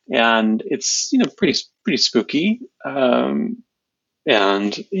 and it's pretty spooky.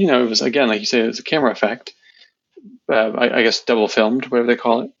 And it was, again, like you say, it was a camera effect. I guess double filmed, whatever they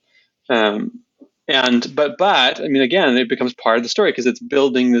call it. But I mean, again, it becomes part of the story because it's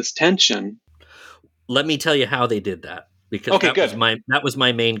building this tension. Let me tell you how they did that, because that was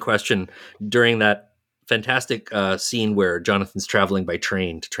my main question during that fantastic scene where Jonathan's traveling by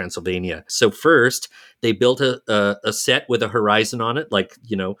train to Transylvania. So first, they built a set with a horizon on it,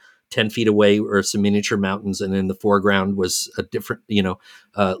 10 feet away were some miniature mountains, and in the foreground was a different,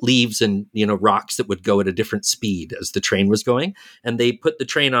 leaves and, rocks that would go at a different speed as the train was going. And they put the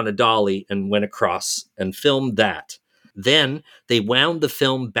train on a dolly and went across and filmed that. Then they wound the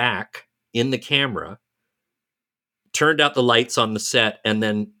film back in the camera, turned out the lights on the set, and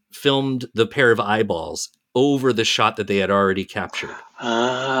then filmed the pair of eyeballs over the shot that they had already captured.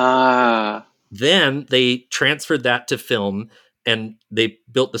 Then they transferred that to film, and they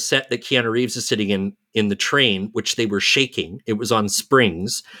built the set that Keanu Reeves is sitting in the train, which they were shaking. It was on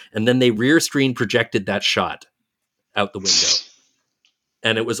springs. And then they rear screen projected that shot out the window.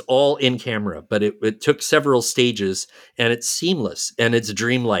 And it was all in camera, but it took several stages, and it's seamless and it's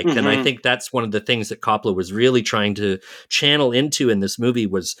dreamlike. Mm-hmm. And I think that's one of the things that Coppola was really trying to channel into in this movie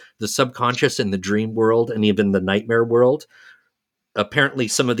was the subconscious and the dream world and even the nightmare world. Apparently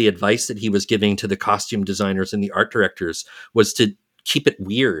some of the advice that he was giving to the costume designers and the art directors was to keep it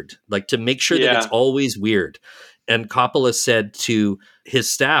weird, like to make sure that it's always weird. And Coppola said to his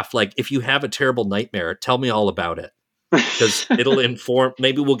staff, if you have a terrible nightmare, tell me all about it, because it'll inform,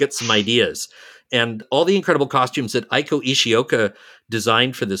 maybe we'll get some ideas. And all the incredible costumes that Aiko Ishioka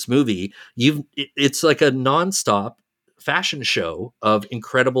designed for this movie, it's like a nonstop fashion show of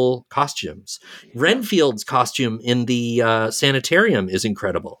incredible costumes. Renfield's costume in the sanitarium is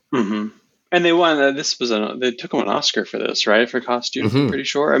incredible. Mm-hmm. And they won. They took him an Oscar for this, right? For costume, mm-hmm. I'm pretty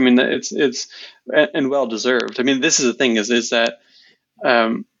sure. I mean, it's and well deserved. I mean, this is the thing is that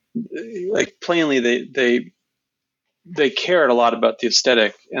plainly they cared a lot about the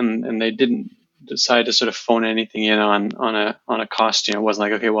aesthetic, and they didn't decide to sort of phone anything in on a costume. It wasn't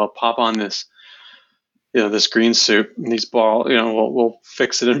like, okay, well, pop on this this green suit and these ball, we'll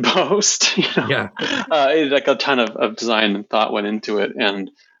fix it in post. Like a ton of design and thought went into it,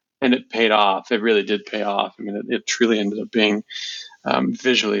 and it paid off. It really did pay off. I mean, it truly ended up being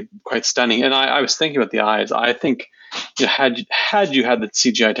visually quite stunning. And I was thinking about the eyes. I think had you had the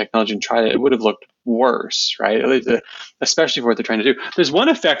CGI technology and tried it, it would have looked worse, right? Especially for what they're trying to do. There's one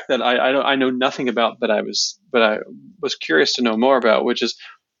effect that I know nothing about, but I was curious to know more about, which is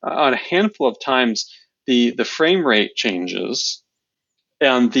on a handful of times the frame rate changes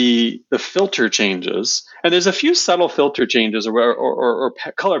and the filter changes, and there's a few subtle filter changes or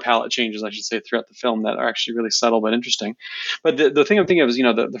color palette changes, I should say, throughout the film that are actually really subtle but interesting. But the thing I'm thinking of is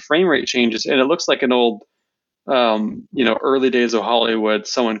the frame rate changes, and it looks like an old early days of Hollywood,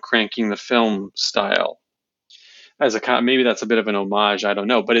 someone cranking the film style. As maybe that's a bit of an homage, I don't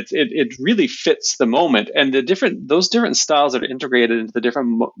know, but it really fits the moment, and those different styles that are integrated into the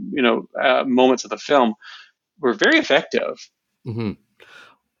different moments of the film were very effective. Mm-hmm.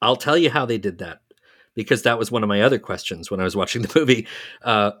 I'll tell you how they did that. because that was one of my other questions when I was watching the movie.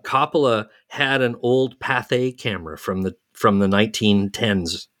 Coppola had an old Pathé camera from the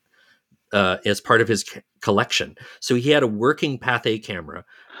 1910s as part of his collection. So he had a working Pathé camera,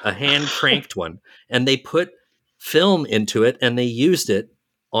 a hand cranked one, and they put film into it and they used it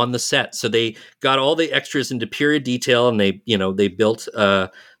on the set. So they got all the extras into period detail, and they built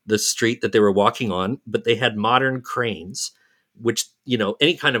the street that they were walking on, but they had modern cranes, which,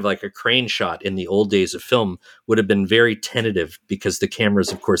 any kind of like a crane shot in the old days of film would have been very tentative because the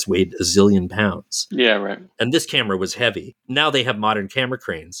cameras, of course, weighed a zillion pounds. Yeah, right. And this camera was heavy. Now they have modern camera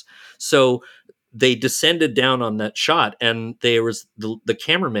cranes. So they descended down on that shot, and there was the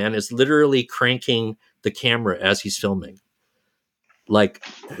cameraman is literally cranking the camera as he's filming. Like,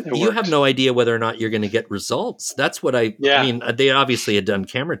 you have no idea whether or not you're going to get results. That's what I mean, they obviously had done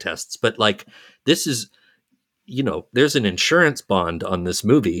camera tests, but like, this is, there's an insurance bond on this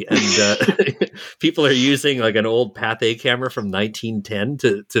movie, and people are using like an old Pathé camera from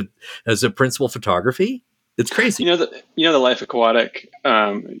 1910 to as a principal photography. It's crazy. The Life Aquatic,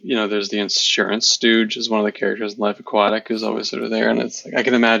 there's the insurance stooge is one of the characters in Life Aquatic who's always sort of there. And it's like, I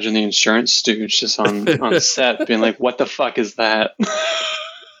can imagine the insurance stooge just on set being like, what the fuck is that?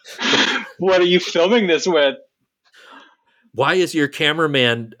 What are you filming this with? Why is your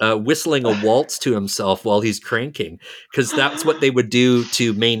cameraman whistling a waltz to himself while he's cranking? Because that's what they would do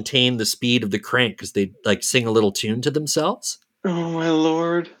to maintain the speed of the crank, because they'd like sing a little tune to themselves. Oh my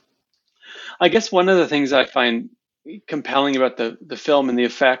Lord. I guess one of the things I find compelling about the film and the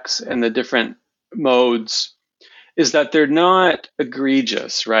effects and the different modes is that they're not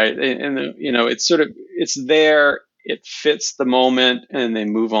egregious, right? And it's there, it fits the moment, and they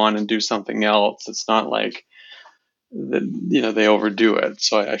move on and do something else. It's not like they overdo it.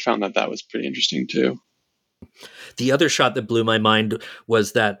 So I found that was pretty interesting too. The other shot that blew my mind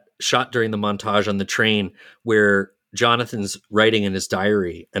was that shot during the montage on the train where Jonathan's writing in his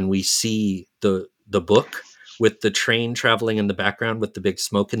diary, and we see the book with the train traveling in the background with the big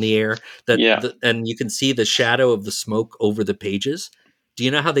smoke in the air. And you can see the shadow of the smoke over the pages. Do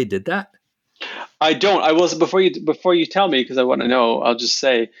you know how they did that? I don't. I will, before you tell me, because I want to know, I'll just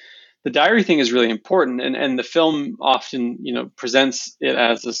say the diary thing is really important, and the film often presents it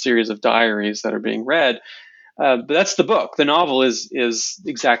as a series of diaries that are being read. But that's the book. The novel is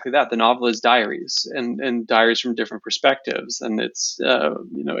exactly that. The novel is diaries and diaries from different perspectives, and it's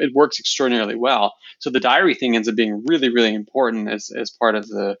it works extraordinarily well. So the diary thing ends up being really, really important as part of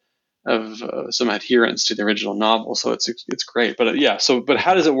some adherence to the original novel. So it's great. But but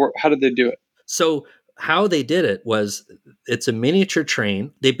how does it work? How did they do it? So how they did it was, it's a miniature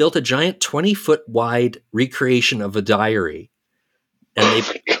train. They built a giant 20-foot wide recreation of a diary,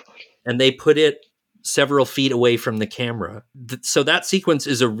 and they put it several feet away from the camera. So that sequence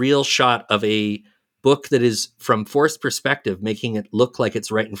is a real shot of a book that is from forced perspective, making it look like it's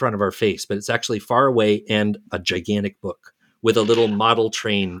right in front of our face, but it's actually far away and a gigantic book with a little model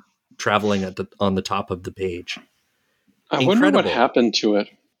train traveling on the top of the page. I wonder what happened to it.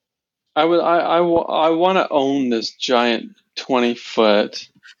 I want to own this giant 20-foot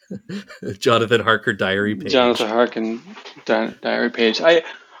Jonathan Harker diary page. Jonathan Harker diary page. I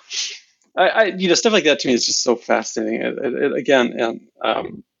stuff like that to me is just so fascinating. I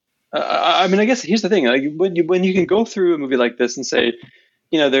guess here's the thing: like when you can go through a movie like this and say,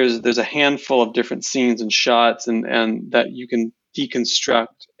 there's a handful of different scenes and shots, and that you can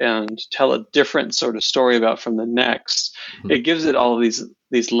deconstruct and tell a different sort of story about from the next. Mm-hmm. It gives it all of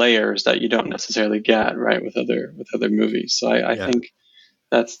these layers that you don't necessarily get right with other movies. So I think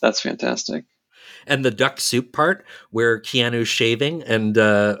that's fantastic. And the duck soup part where Keanu's shaving and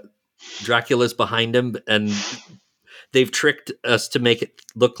Dracula's behind him, and they've tricked us to make it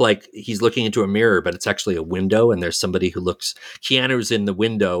look like he's looking into a mirror, but it's actually a window, and there's somebody who looks. Keanu's in the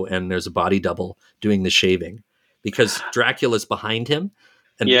window, and there's a body double doing the shaving because Dracula's behind him,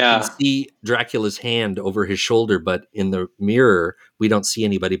 and we can see Dracula's hand over his shoulder, but in the mirror we don't see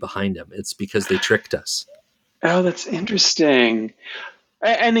anybody behind him. It's because they tricked us. Oh, that's interesting.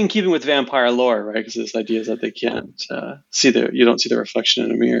 And in keeping with vampire lore, right? Because this idea is that they can't you don't see the reflection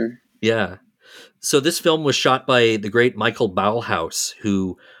in a mirror. Yeah. So this film was shot by the great Michael Ballhaus,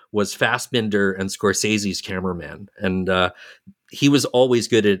 who was Fassbinder and Scorsese's cameraman. And he was always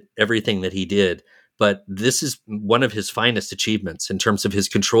good at everything that he did. But this is one of his finest achievements in terms of his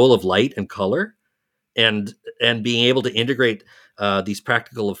control of light and color and being able to integrate these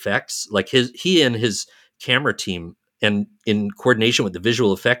practical effects. Like he and his camera team, and in coordination with the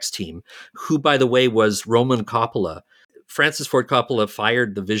visual effects team, who, by the way, was Roman Coppola. Francis Ford Coppola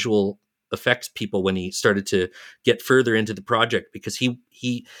fired the visual effects people when he started to get further into the project, because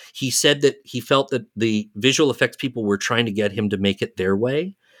he said that he felt that the visual effects people were trying to get him to make it their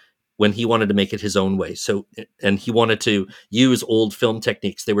way when he wanted to make it his own way. So, and he wanted to use old film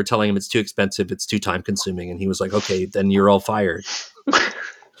techniques. They were telling him it's too expensive, it's too time consuming. And he was like, okay, then you're all fired.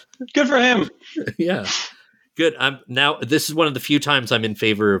 Good for him. Yeah. Good. This is one of the few times I'm in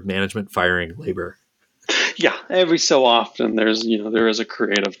favor of management firing labor. Yeah. Every so often there is a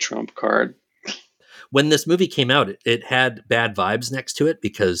creative trump card. When this movie came out, it had bad vibes next to it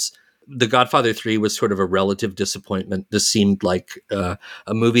because The Godfather 3 was sort of a relative disappointment. This seemed like a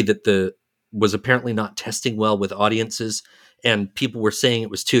movie that was apparently not testing well with audiences, and people were saying it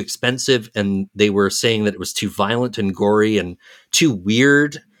was too expensive, and they were saying that it was too violent and gory and too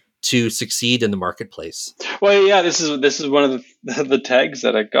weird to succeed in the marketplace. Well, yeah, this is one of the tags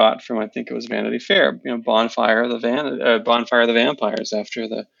that I got from, I think it was Vanity Fair. Bonfire of the Vampires after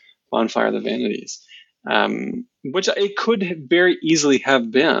the Bonfire of the Vanities, which it could very easily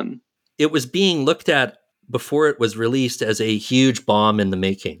have been. It was being looked at before it was released as a huge bomb in the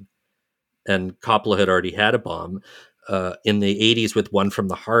making. And Coppola had already had a bomb in the 80s with One from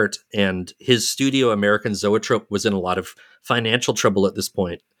the Heart. And his studio, American Zoetrope, was in a lot of financial trouble at this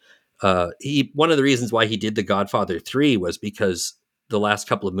point. One of the reasons why he did The Godfather 3 was because the last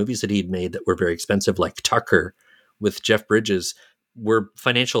couple of movies that he'd made that were very expensive, like Tucker with Jeff Bridges, were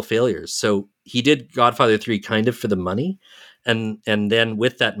financial failures. So he did Godfather 3 kind of for the money. And then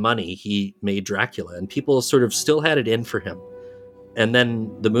with that money, he made Dracula, and people sort of still had it in for him. And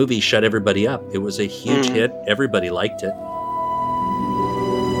then the movie shut everybody up. It was a huge hit. Everybody liked it.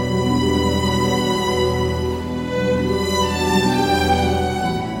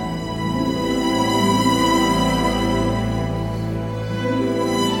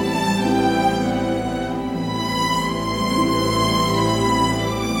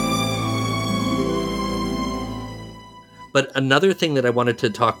 But another thing that I wanted to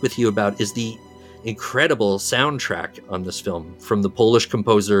talk with you about is the incredible soundtrack on this film from the Polish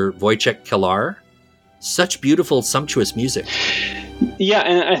composer Wojciech Kilar. Such beautiful, sumptuous music. Yeah,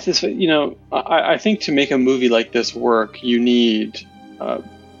 and I think to make a movie like this work, you need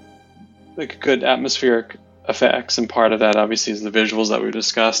like good atmospheric effects, and part of that obviously is the visuals that we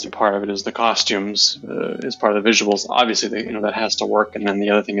discussed, and part of it is the costumes, is part of the visuals. Obviously, that has to work, and then the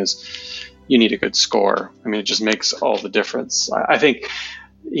other thing is you need a good score. I mean, it just makes all the difference. I think,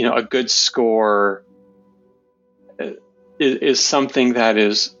 a good score is something that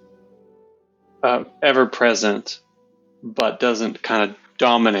is ever present, but doesn't kind of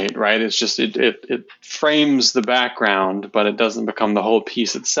dominate, right? It's just, it frames the background, but it doesn't become the whole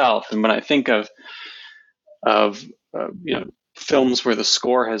piece itself. And when I think of films where the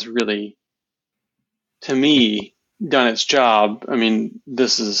score has really, to me, done its job. I mean,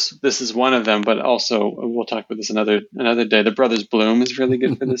 this is one of them, but also we'll talk about this another day. The Brothers Bloom is really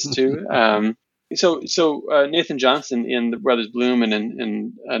good for this too. So Nathan Johnson in The Brothers Bloom and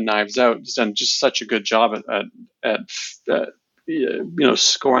in Knives Out has done just such a good job at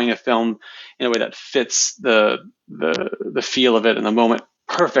scoring a film in a way that fits the feel of it in the moment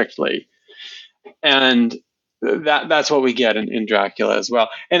perfectly, and that's what we get in Dracula as well.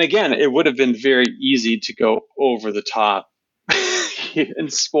 And again, it would have been very easy to go over the top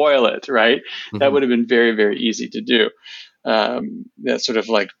and spoil it, right? Mm-hmm. That would have been very, very easy to do. That sort of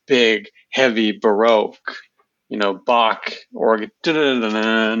like big, heavy Baroque, Bach organ,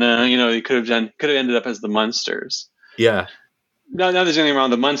 you could have ended up as the Munsters. Yeah. Now there's anything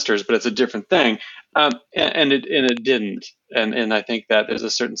wrong with the Munsters, but it's a different thing. And it didn't. And I think that there's a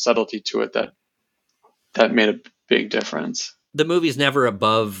certain subtlety to it that made a big difference. The movie's never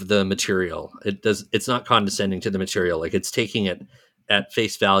above the material. It's not condescending to the material. Like, it's taking it at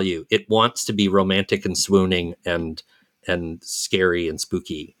face value. It wants to be romantic and swooning and scary and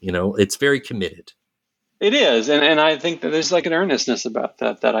spooky. It's very committed. It is. And I think that there's like an earnestness about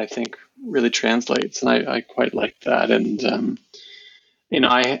that I think really translates. And I quite like that. And,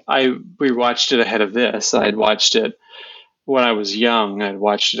 I rewatched it ahead of this. I had watched it when I was young. I'd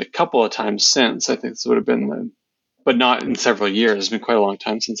watched it a couple of times since. I think this would have been, but not in several years. It's been quite a long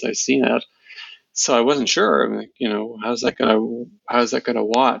time since I've seen it, so I wasn't sure. I'm like, how's that gonna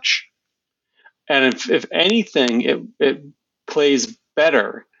watch? And if anything, it plays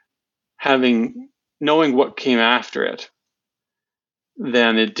better knowing what came after it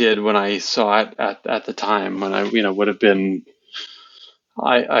than it did when I saw it at the time, when I would have been.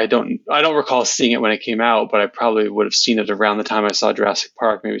 I don't recall seeing it when it came out, but I probably would have seen it around the time I saw Jurassic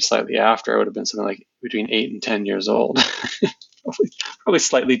Park, maybe slightly after. I would have been something like between 8 and 10 years old. probably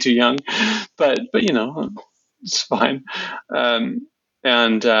slightly too young, but it's fine. I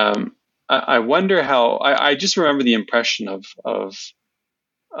I wonder how. I just remember the impression of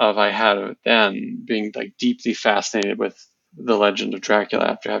I had of it then, being like deeply fascinated with the Legend of Dracula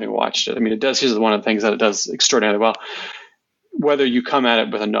after having watched it. I mean, here's one of the things that it does extraordinarily well. Whether you come at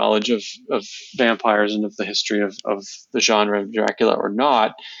it with a knowledge of vampires and of the history of the genre of Dracula or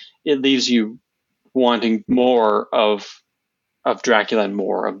not, it leaves you wanting more of Dracula and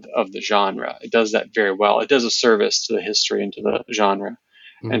more of the genre. It does that very well. It does a service to the history and to the genre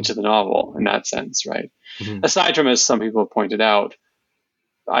and to the novel in that sense, right? Aside from, as some people have pointed out,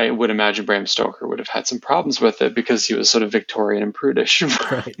 I would imagine Bram Stoker would have had some problems with it because he was sort of Victorian and prudish.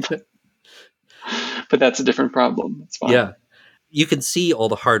 Right. But that's a different problem. It's fine. Yeah. You can see all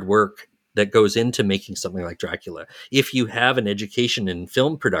the hard work that goes into making something like Dracula. If you have an education in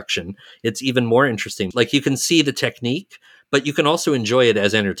film production, it's even more interesting. Like, you can see the technique, but you can also enjoy it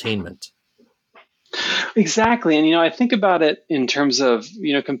as entertainment. Exactly. And, I think about it in terms of,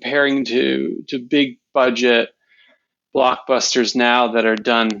 comparing to big budget blockbusters now that are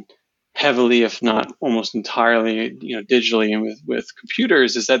done heavily, if not almost entirely, digitally and with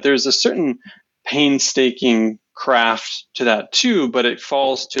computers, is that there's a certain painstaking craft to that too, but it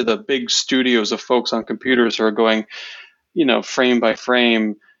falls to the big studios of folks on computers who are going, frame by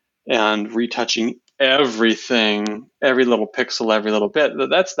frame and retouching everything, every little pixel, every little bit.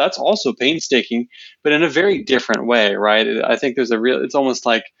 That's also painstaking, but in a very different way, right? I think it's almost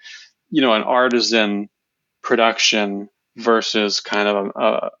like, an artisan production versus kind of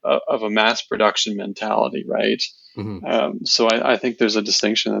a mass production mentality, right? So I think there's a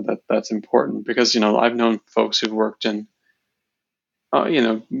distinction that's important because, I've known folks who've worked in,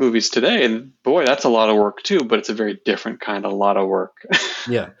 movies today, and boy, that's a lot of work too, but it's a very different kind of lot of work.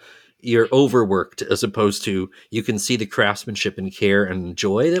 Yeah. You're overworked as opposed to you can see the craftsmanship and care and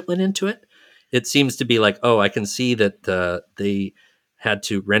joy that went into it. It seems to be like, oh, I can see that they had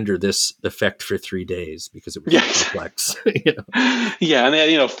to render this effect for 3 days because it was complex. Yeah, and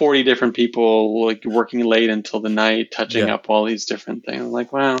they had 40 different people like working late until the night, touching up all these different things. I'm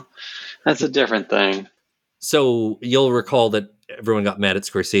like, wow, that's a different thing. So you'll recall that everyone got mad at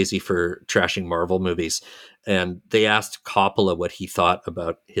Scorsese for trashing Marvel movies, and they asked Coppola what he thought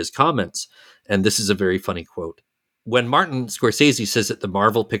about his comments. And this is a very funny quote. When Martin Scorsese says that the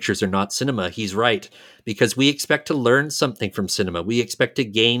Marvel pictures are not cinema, he's right, because we expect to learn something from cinema. We expect to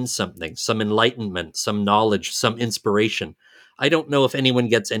gain something, some enlightenment, some knowledge, some inspiration. I don't know if anyone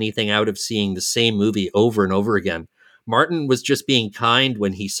gets anything out of seeing the same movie over and over again. Martin was just being kind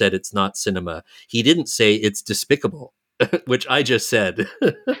when he said it's not cinema. He didn't say it's despicable, which I just said.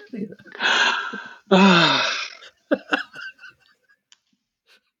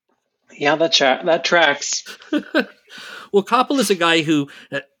 Yeah, that tracks. Well, Coppola's a guy who,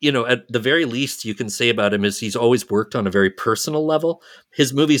 at the very least you can say about him is he's always worked on a very personal level.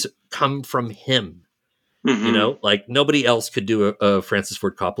 His movies come from him. Like nobody else could do a Francis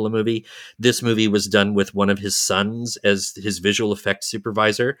Ford Coppola movie. This movie was done with one of his sons as his visual effects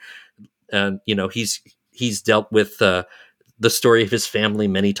supervisor. And, he's dealt with the story of his family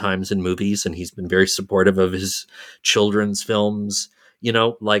many times in movies, and he's been very supportive of his children's films.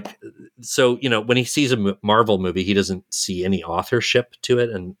 So when he sees a Marvel movie, he doesn't see any authorship to it.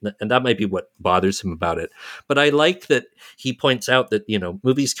 And that might be what bothers him about it. But I like that he points out that,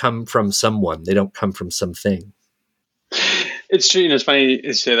 movies come from someone. They don't come from something. It's true. It's funny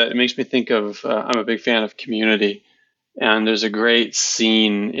you say that. It makes me think of, I'm a big fan of Community. And there's a great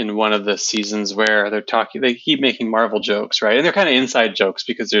scene in one of the seasons where they keep making Marvel jokes, right? And they're kind of inside jokes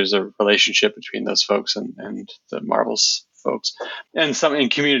because there's a relationship between those folks and the Marvel's folks, and some in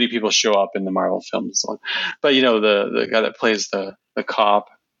Community people show up in the Marvel films and so on. But the guy that plays the cop,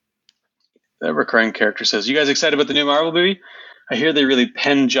 the recurring character, says, "You guys excited about the new Marvel movie? I hear they really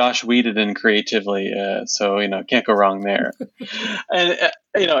penned Josh Whedon creatively, so can't go wrong there." And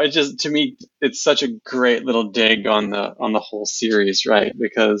it just, to me, it's such a great little dig on the whole series, right?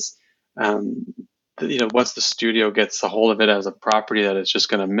 Because once the studio gets a hold of it as a property that it's just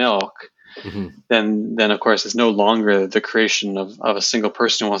going to milk. Then of course it's no longer the creation of a single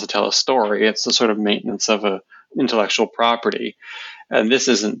person who wants to tell a story. It's the sort of maintenance of a intellectual property, and this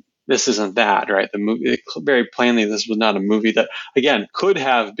isn't that, right? The movie, very plainly, this was not a movie that, again, could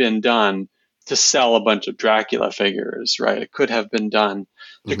have been done to sell a bunch of Dracula figures, right? It could have been done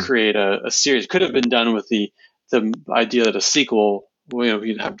to create a series. It could have been done with the idea that a sequel,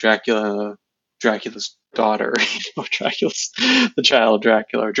 you'd have Dracula's daughter, Dracula's the child of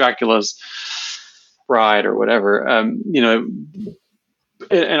Dracula, or Dracula's bride, or whatever.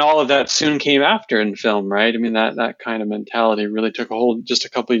 And all of that soon came after in film, right? I mean, that kind of mentality really took a hold just a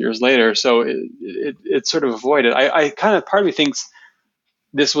couple of years later. So it sort of avoided. I kind of, part of me thinks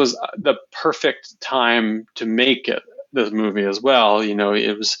this was the perfect time to make this movie as well. You know,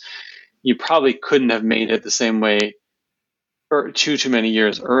 you probably couldn't have made it the same way or too many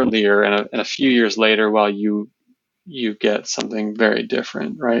years earlier, and a few years later, while you get something very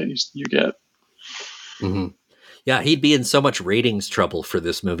different, right? You get. Mm-hmm. Yeah, he'd be in so much ratings trouble for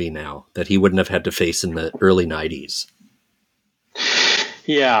this movie now that he wouldn't have had to face in the early 90s.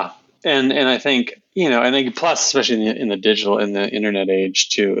 Yeah, and I think, you know, and then plus, especially in the digital, in the internet age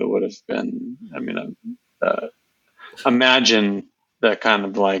too, it would have been. I mean, imagine the kind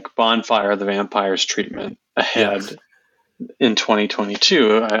of like Bonfire of the Vampires treatment ahead in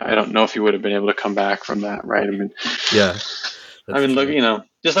 2022. I don't know if you would have been able to come back from that, right? I mean, yeah. I mean, look, you know,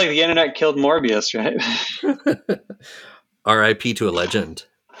 just like the internet killed Morbius, right? R.I.P. to a legend.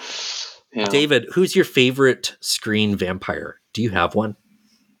 Yeah. David, who's your favorite screen vampire? Do you have one?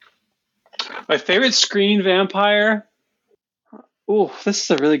 My favorite screen vampire? Oh, this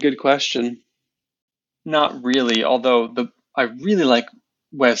is a really good question. Not really, although I really like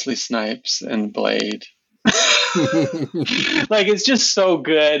Wesley Snipes and Blade. Like, it's just so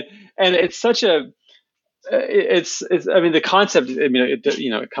good, and it's such a. It's. I mean, the concept. I mean,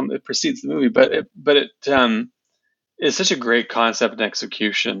 it precedes the movie, but it's such a great concept and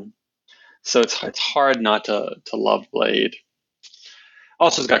execution. So it's hard not to love Blade.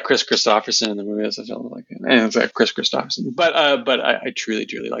 Also, it's got Chris Christopherson in the movie as a film, like, and it's got Chris Christopherson. But I truly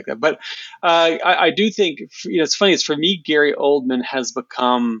like that. But I do think, you know, it's funny. It's for me, Gary Oldman has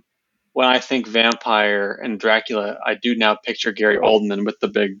become, when I think vampire and Dracula, I do now picture Gary Oldman with the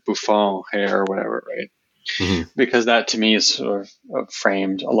big Buffon hair or whatever, right? Mm-hmm. Because that to me is sort of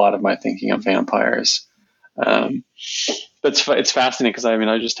framed a lot of my thinking of vampires. But it's fascinating because I mean,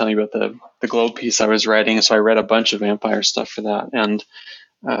 I was just telling you about the Globe piece I was writing, so I read a bunch of vampire stuff for that, and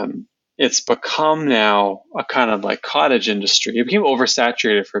it's become now a kind of like cottage industry. It became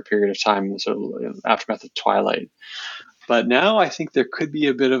oversaturated for a period of time in the sort of aftermath of Twilight, but now I think there could be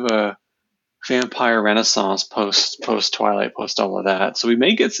a bit of a vampire renaissance post Twilight, post all of that. So we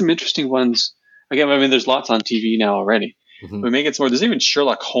may get some interesting ones. Again, I mean, there's lots on TV now already. Mm-hmm. We may get some more. There's even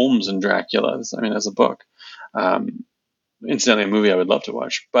Sherlock Holmes and Dracula. I mean, as a book. Incidentally, a movie I would love to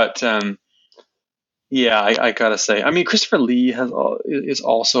watch. But yeah, I gotta say, I mean, Christopher Lee is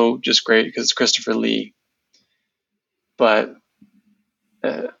also just great because it's Christopher Lee. But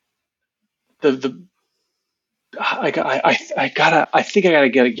I think I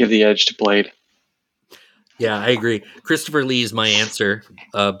gotta give the edge to Blade. Yeah, I agree. Christopher Lee is my answer.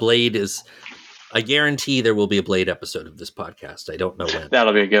 Blade is. I guarantee there will be a Blade episode of this podcast. I don't know when.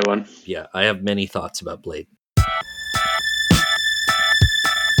 That'll be a good one. Yeah, I have many thoughts about Blade.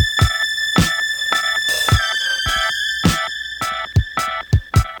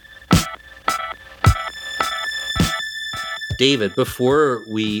 David, before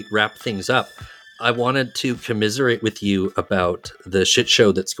we wrap things up, I wanted to commiserate with you about the shit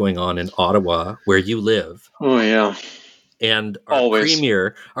show that's going on in Ottawa, where you live. Oh, yeah. And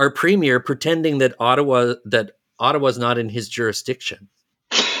our premier pretending that Ottawa's not in his jurisdiction.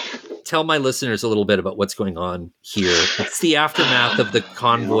 Tell my listeners a little bit about what's going on here. It's the aftermath of the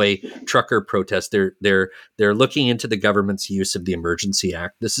convoy trucker protest. They're looking into the government's use of the Emergency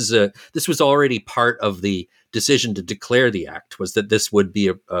Act. This was already part of the decision to declare the act, was that this would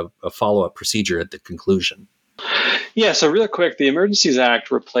be a follow-up procedure at the conclusion. Yeah, so real quick, the Emergencies Act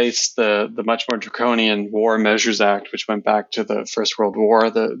replaced the much more draconian War Measures Act, which went back to the First World War.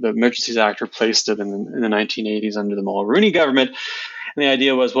 The Emergencies Act replaced it in the 1980s under the Mulroney government. And the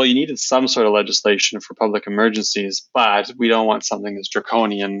idea was, well, you needed some sort of legislation for public emergencies, but we don't want something as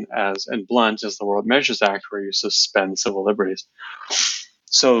draconian and blunt as the War Measures Act, where you suspend civil liberties.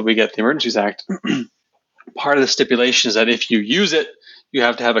 So we get the Emergencies Act. Part of the stipulation is that if you use it, you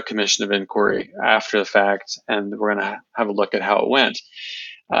have to have a commission of inquiry after the fact, and we're going to have a look at how it went,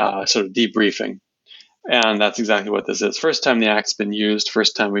 sort of debriefing. And that's exactly what this is. First time the act's been used,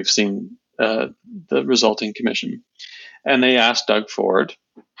 first time we've seen the resulting commission. And they asked Doug Ford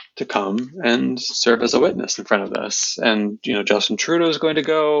to come and serve as a witness in front of this. And, you know, Justin Trudeau is going to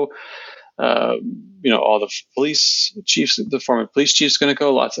go. All the police chiefs, the former police chief's going to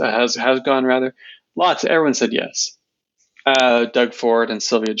go. Has gone rather. Everyone said yes. Doug Ford and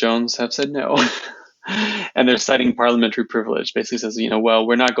Sylvia Jones have said no. And they're citing parliamentary privilege. Basically says, well,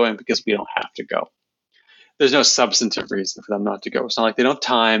 we're not going because we don't have to go. There's no substantive reason for them not to go. It's not like they don't have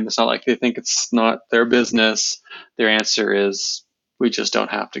time. It's not like they think it's not their business. Their answer is, we just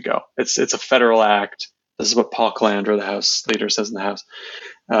don't have to go. It's a federal act. This is what Paul Calandra, the House leader, says in the House.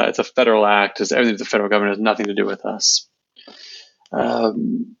 It's a federal act. Everything with the federal government has nothing to do with us.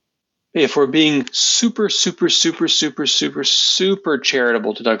 if we're being super, super, super, super, super, super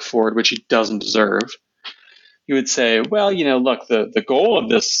charitable to Doug Ford, which he doesn't deserve, you would say, well, look, the goal of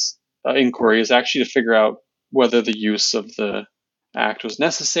this inquiry is actually to figure out whether the use of the act was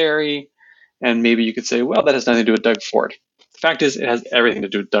necessary. And maybe you could say, well, that has nothing to do with Doug Ford. The fact is, it has everything to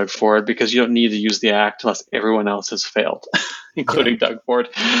do with Doug Ford, because you don't need to use the act unless everyone else has failed, including Doug Ford.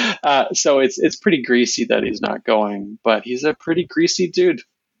 So it's pretty greasy that he's not going, but he's a pretty greasy dude.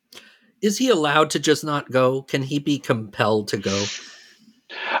 Is he allowed to just not go? Can he be compelled to go?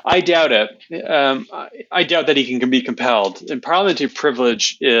 I doubt it. I doubt that he can be compelled. And parliamentary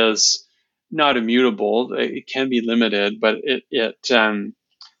privilege is not immutable. It can be limited, but it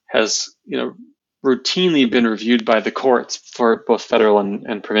has routinely been reviewed by the courts for both federal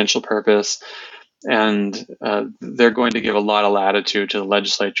and provincial purpose. And they're going to give a lot of latitude to the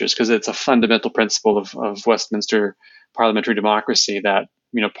legislatures, because it's a fundamental principle of Westminster parliamentary democracy that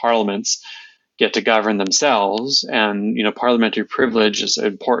parliaments get to govern themselves, and parliamentary privilege is an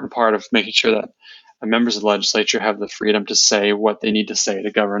important part of making sure that members of the legislature have the freedom to say what they need to say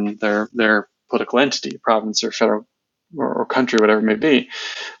to govern their political entity, province or federal or country, whatever it may be.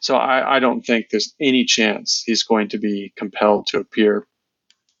 So I don't think there's any chance he's going to be compelled to appear.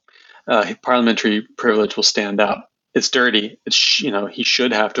 Parliamentary privilege will stand up. It's dirty. He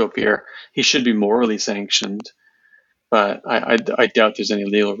should have to appear. He should be morally sanctioned. But I doubt there's any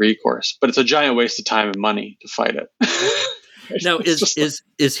legal recourse. But it's a giant waste of time and money to fight it. Now,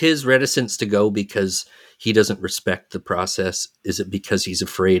 is his reticence to go because he doesn't respect the process? Is it because he's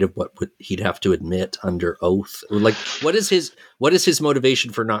afraid of what he'd have to admit under oath? Or like, what is his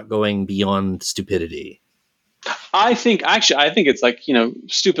motivation for not going beyond stupidity? I think it's like,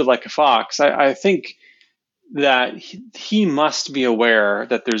 stupid like a fox. I think that he must be aware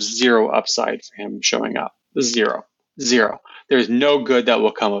that there's zero upside for him showing up. Zero. There's no good that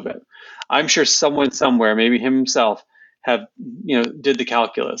will come of it. I'm sure someone somewhere, maybe him himself, did the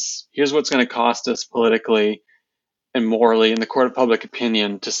calculus. Here's what's going to cost us politically and morally in the court of public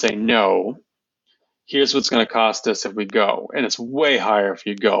opinion to say no. Here's what's going to cost us if we go. And it's way higher if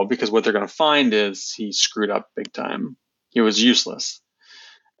you go, because what they're going to find is he screwed up big time. He was useless.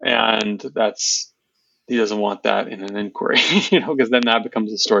 And he doesn't want that in an inquiry, because then that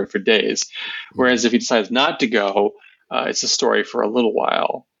becomes a story for days. Whereas if he decides not to go, it's a story for a little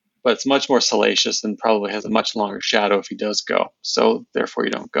while, but it's much more salacious and probably has a much longer shadow if he does go. So therefore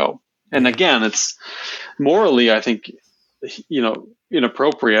you don't go. And again, it's morally, I think,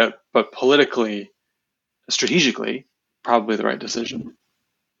 inappropriate, but politically, strategically, probably the right decision.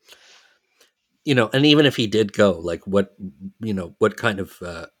 And even if he did go, like what kind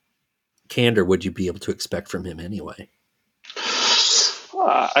of candor would you be able to expect from him anyway?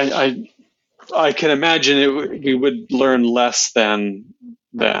 I can imagine we would learn less than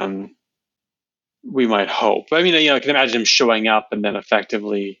we might hope. I mean, I can imagine him showing up and then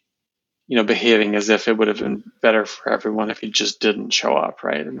effectively, behaving as if it would have been better for everyone if he just didn't show up,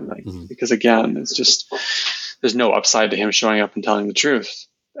 right? Because again, it's just, there's no upside to him showing up and telling the truth.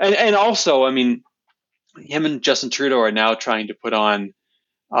 And also, I mean, him and Justin Trudeau are now trying to put on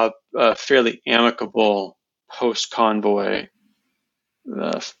a fairly amicable post-convoy,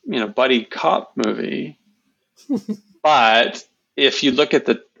 buddy cop movie. But if you look at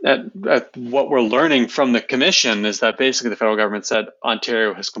what we're learning from the commission, is that basically the federal government said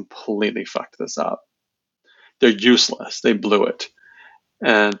Ontario has completely fucked this up. They're useless. They blew it.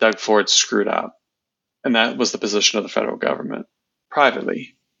 And Doug Ford screwed up. And that was the position of the federal government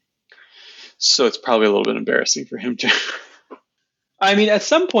privately. So it's probably a little bit embarrassing for him too. I mean, at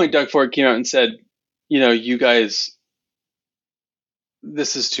some point, Doug Ford came out and said, you guys,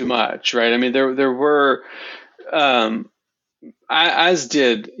 this is too much, right? I mean, there were, as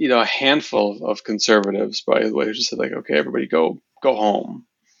did, a handful of conservatives, by the way, who just said, like, okay, everybody go home.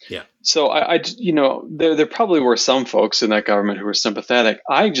 Yeah. So I there probably were some folks in that government who were sympathetic.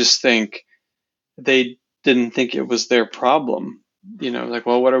 I just think they didn't think it was their problem. Like,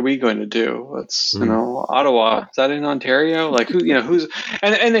 well, what are we going to do? Let's, Ottawa, is that in Ontario? Like, who's,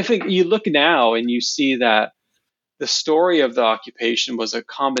 and I think you look now and you see that the story of the occupation was a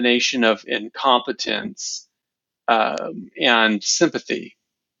combination of incompetence and sympathy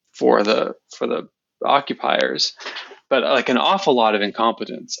for the occupiers, but like an awful lot of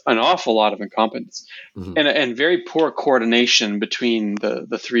incompetence, and very poor coordination between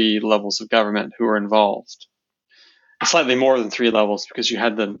the three levels of government who were involved. Slightly more than three levels, because you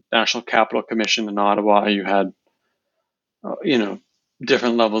had the National Capital Commission in Ottawa, you had,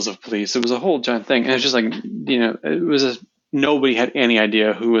 different levels of police. It was a whole giant thing. And it's just like, nobody had any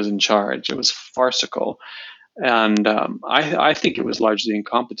idea who was in charge. It was farcical. And I think it was largely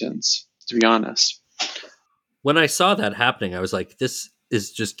incompetence, to be honest. When I saw that happening, I was like, this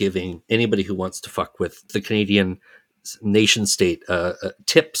is just giving anybody who wants to fuck with the Canadian nation state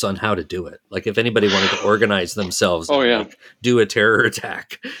tips on how to do it. Like if anybody wanted to organize themselves and do a terror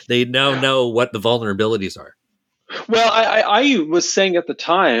attack, they now know what the vulnerabilities are. Well, I was saying at the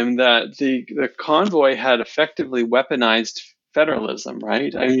time that the convoy had effectively weaponized federalism,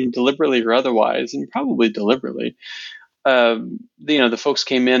 right? I mean, deliberately or otherwise, and probably deliberately. The folks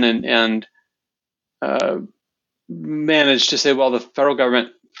came in and managed to say, well, the federal government,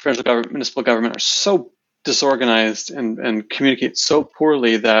 municipal government are so disorganized and communicate so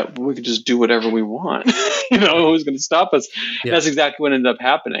poorly that we could just do whatever we want. Who's going to stop us? Yeah. That's exactly what ended up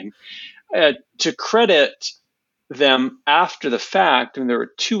happening. To credit them after the fact, and there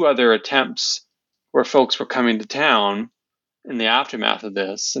were 2 other attempts where folks were coming to town in the aftermath of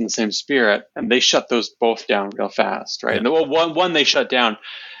this in the same spirit, and they shut those both down real fast, right? Yeah. And one they shut down.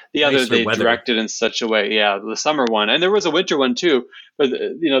 The other they directed in such a way, the summer one, and there was a winter one too. But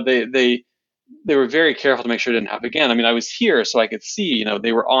they were very careful to make sure it didn't happen again. I mean, I was here, so I could see.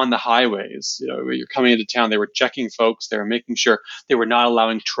 They were on the highways. When you're coming into town, they were checking folks. They were making sure they were not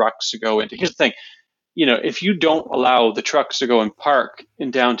allowing trucks to go into. Here's the thing. If you don't allow the trucks to go and park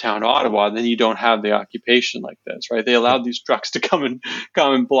in downtown Ottawa, then you don't have the occupation like this, right? They allowed these trucks to come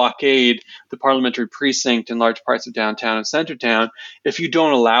and blockade the parliamentary precinct in large parts of downtown and Centertown. If you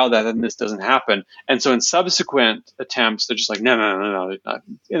don't allow that, then this doesn't happen. And so in subsequent attempts, they're just like, no.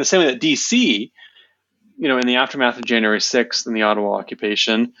 In the same way that DC, in the aftermath of January 6th and the Ottawa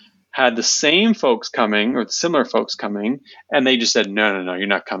occupation, had the same folks coming or similar folks coming, and they just said, no, you're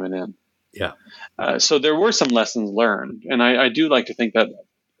not coming in. Yeah. So there were some lessons learned. And I do like to think that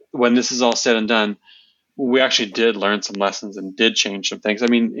when this is all said and done, we actually did learn some lessons and did change some things. I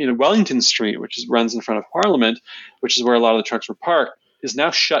mean, Wellington Street, which runs in front of Parliament, which is where a lot of the trucks were parked, is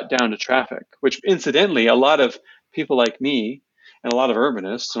now shut down to traffic, which incidentally, a lot of people like me and a lot of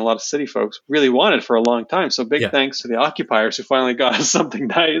urbanists and a lot of city folks really wanted for a long time. So big thanks to the occupiers who finally got us something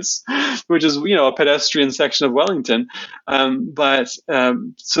nice, which is, a pedestrian section of Wellington.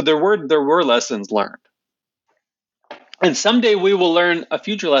 So there were lessons learned. And someday we will learn a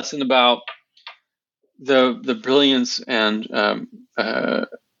future lesson about the brilliance and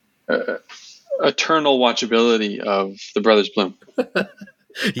eternal watchability of the Brothers Bloom.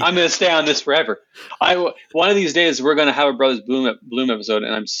 I'm going to stay on this forever. One of these days, we're going to have a Brothers Bloom episode,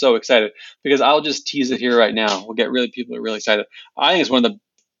 and I'm so excited because I'll just tease it here right now. We'll get people really excited. I think it's one of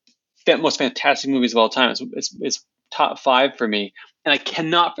the most fantastic movies of all time. It's top 5 for me, and I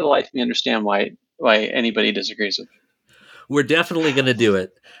cannot for the life of me understand why anybody disagrees with it. We're definitely going to do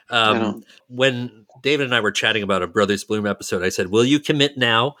it. When David and I were chatting about a Brothers Bloom episode, I said, will you commit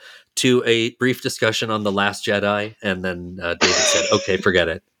now to a brief discussion on The Last Jedi? And then David said, okay, forget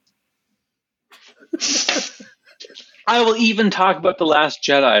it. I will even talk about The Last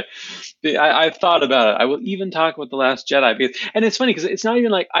Jedi. I've thought about it. I will even talk about The Last Jedi. And it's funny because it's not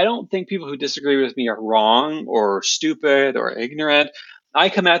even like, I don't think people who disagree with me are wrong or stupid or ignorant. I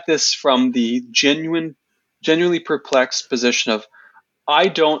come at this from the genuinely perplexed position of, I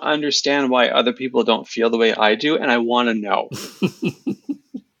don't understand why other people don't feel the way I do, and I want to know.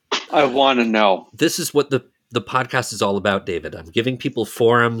 I want to know. This is what the podcast is all about, David. I'm giving people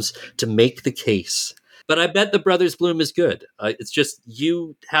forums to make the case. But I bet the Brothers Bloom is good. It's just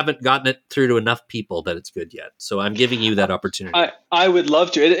you haven't gotten it through to enough people that it's good yet. So I'm giving you that opportunity. I would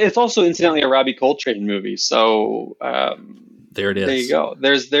love to. It's also, incidentally, a Robbie Coltrane movie. So there it is. There you go.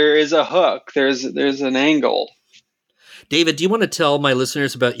 There is a hook. There's an angle. David, do you want to tell my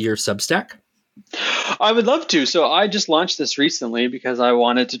listeners about your Substack? I would love to. So I just launched this recently because I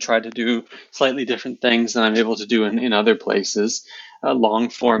wanted to try to do slightly different things than I'm able to do in other places. Long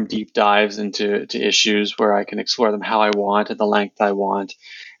form deep dives into issues where I can explore them how I want at the length I want.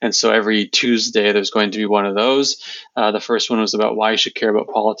 And so every Tuesday, there's going to be one of those. The first one was about why you should care about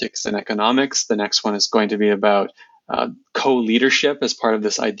politics and economics. The next one is going to be about co-leadership as part of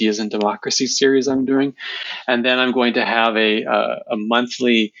this Ideas in Democracy series I'm doing. And then I'm going to have a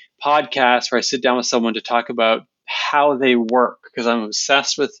monthly podcast where I sit down with someone to talk about how they work, because I'm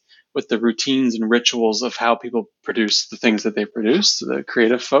obsessed with the routines and rituals of how people produce the things that they produce, the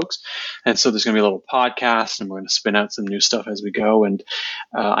creative folks. And so there's going to be a little podcast, and we're going to spin out some new stuff as we go. And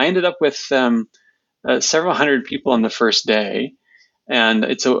I ended up with several hundred people on the first day. And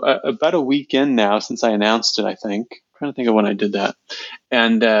it's about a week in now since I announced it, I think. I'm trying to think of when I did that.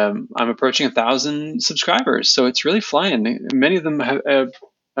 And I'm approaching 1,000 subscribers. So it's really flying. Many of them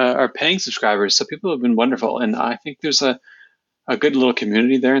are paying subscribers. So people have been wonderful. And I think there's a good little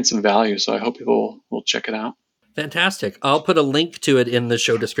community there and some value. So I hope people will check it out. Fantastic. I'll put a link to it in the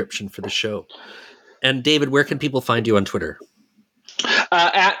show description for the show. And David, where can people find you on Twitter?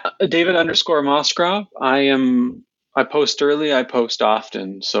 At David_Mosgrove. I post early, I post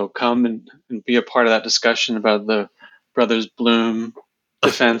often. So come and be a part of that discussion about the Brothers Bloom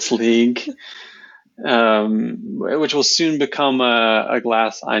Defense League, which will soon become a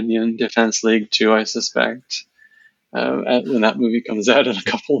Glass Onion Defense League too, I suspect, when that movie comes out in a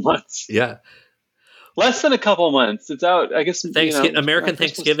couple of months. Yeah. Less than a couple of months. It's out, I guess. American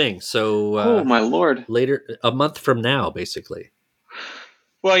Thanksgiving. So, oh my Lord. Later, a month from now, basically.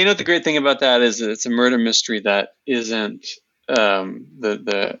 Well, the great thing about that is that it's a murder mystery that isn't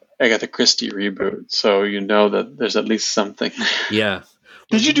the Agatha Christie reboot. So that there's at least something. Yeah.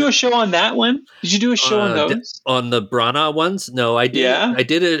 Did you do a show on that one? Did you do a show on those? On the Branagh ones? No, I did. Yeah? I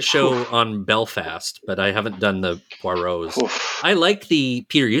did a show on Belfast, but I haven't done the Poirots. I like the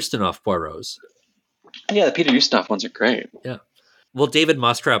Peter Ustinov Poirots. Yeah, the Peter Ustinov ones are great. Yeah. Well, David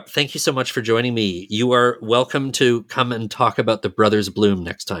Mostrop, thank you so much for joining me. You are welcome to come and talk about the Brothers Bloom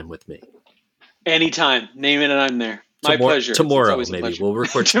next time with me. Anytime. Name it and I'm there. My pleasure. Tomorrow, maybe. We'll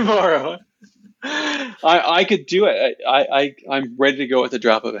record tomorrow. I could do it. I'm ready to go at the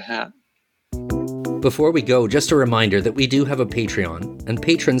drop of a hat. Before we go, just a reminder that we do have a Patreon, and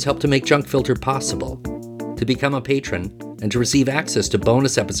patrons help to make Junk Filter possible. To become a patron and to receive access to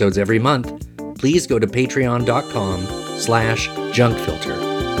bonus episodes every month, please go to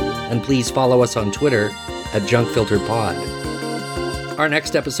patreon.com/junkfilter. And please follow us on Twitter at JunkFilterPod. Our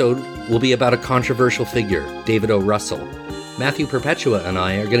next episode will be about a controversial figure, David O. Russell. Matthew Perpetua and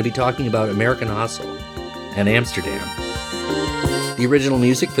I are going to be talking about American Hustle and Amsterdam. The original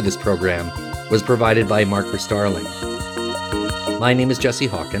music for this program was provided by Mark Starling. My name is Jesse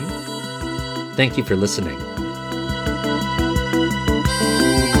Hawken. Thank you for listening.